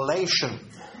self-revelation.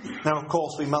 Now, of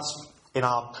course, we must, in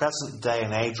our present day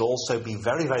and age, also be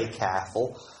very, very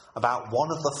careful about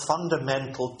one of the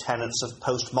fundamental tenets of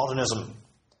postmodernism.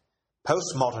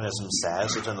 Postmodernism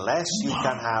says that unless you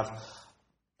can have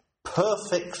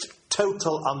perfect,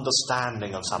 total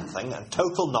understanding of something and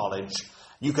total knowledge,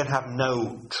 you can have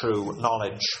no true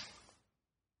knowledge.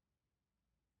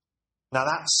 Now,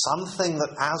 that's something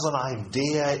that as an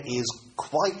idea is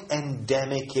quite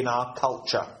endemic in our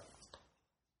culture.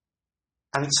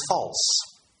 And it's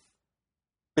false.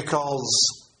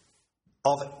 Because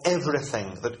of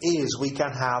everything that is, we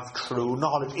can have true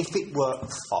knowledge. If it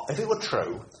were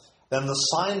true, then the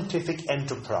scientific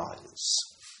enterprise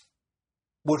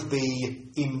would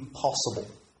be impossible.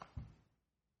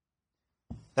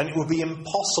 then it would be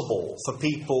impossible for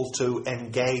people to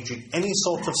engage in any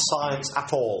sort of science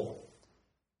at all.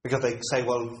 Because they say,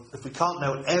 well, if we can't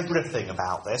know everything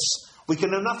about this, we can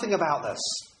know nothing about this.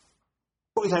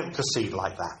 But we don't proceed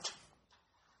like that.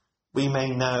 We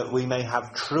may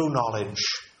have true knowledge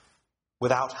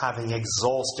without having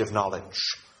exhaustive knowledge.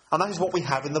 And that is what we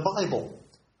have in the Bible.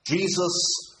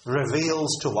 Jesus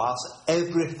reveals to us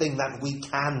everything that we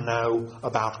can know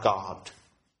about God.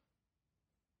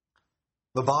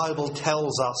 The Bible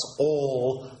tells us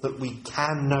all that we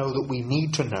can know, that we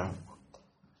need to know.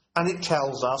 And it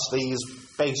tells us these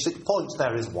basic points.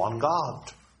 There is one God.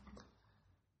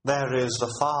 There is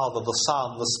the Father, the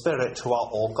Son, the Spirit, who are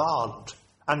all God.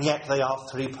 And yet they are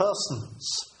three persons.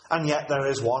 And yet there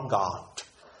is one God.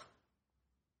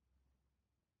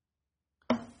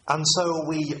 And so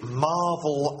we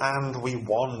marvel and we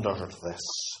wonder at this.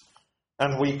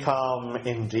 And we come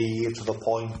indeed to the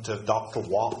point of Dr.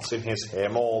 Watts in his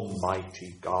hymn,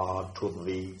 Almighty God, to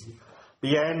thee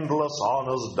the endless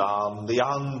honours done, the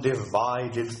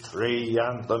undivided three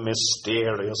and the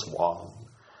mysterious one.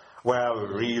 Where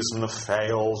reason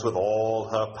fails with all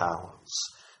her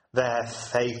powers, there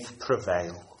faith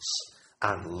prevails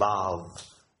and love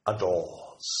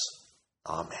adores.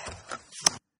 Amen.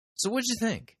 So what'd you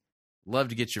think? Love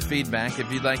to get your feedback.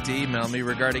 If you'd like to email me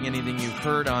regarding anything you've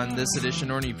heard on this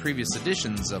edition or any previous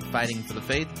editions of Fighting for the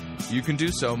Faith, you can do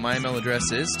so. My email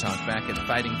address is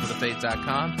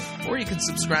talkback@fightingforthefaith.com, or you can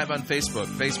subscribe on Facebook,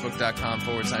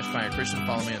 facebook.com/Pirate Christian.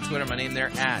 Follow me on Twitter. My name there,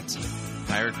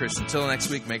 @Pirate Christian. Until next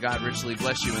week, may God richly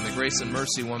bless you in the grace and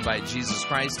mercy won by Jesus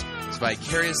Christ, his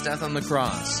vicarious death on the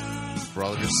cross for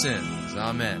all of your sins.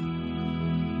 Amen.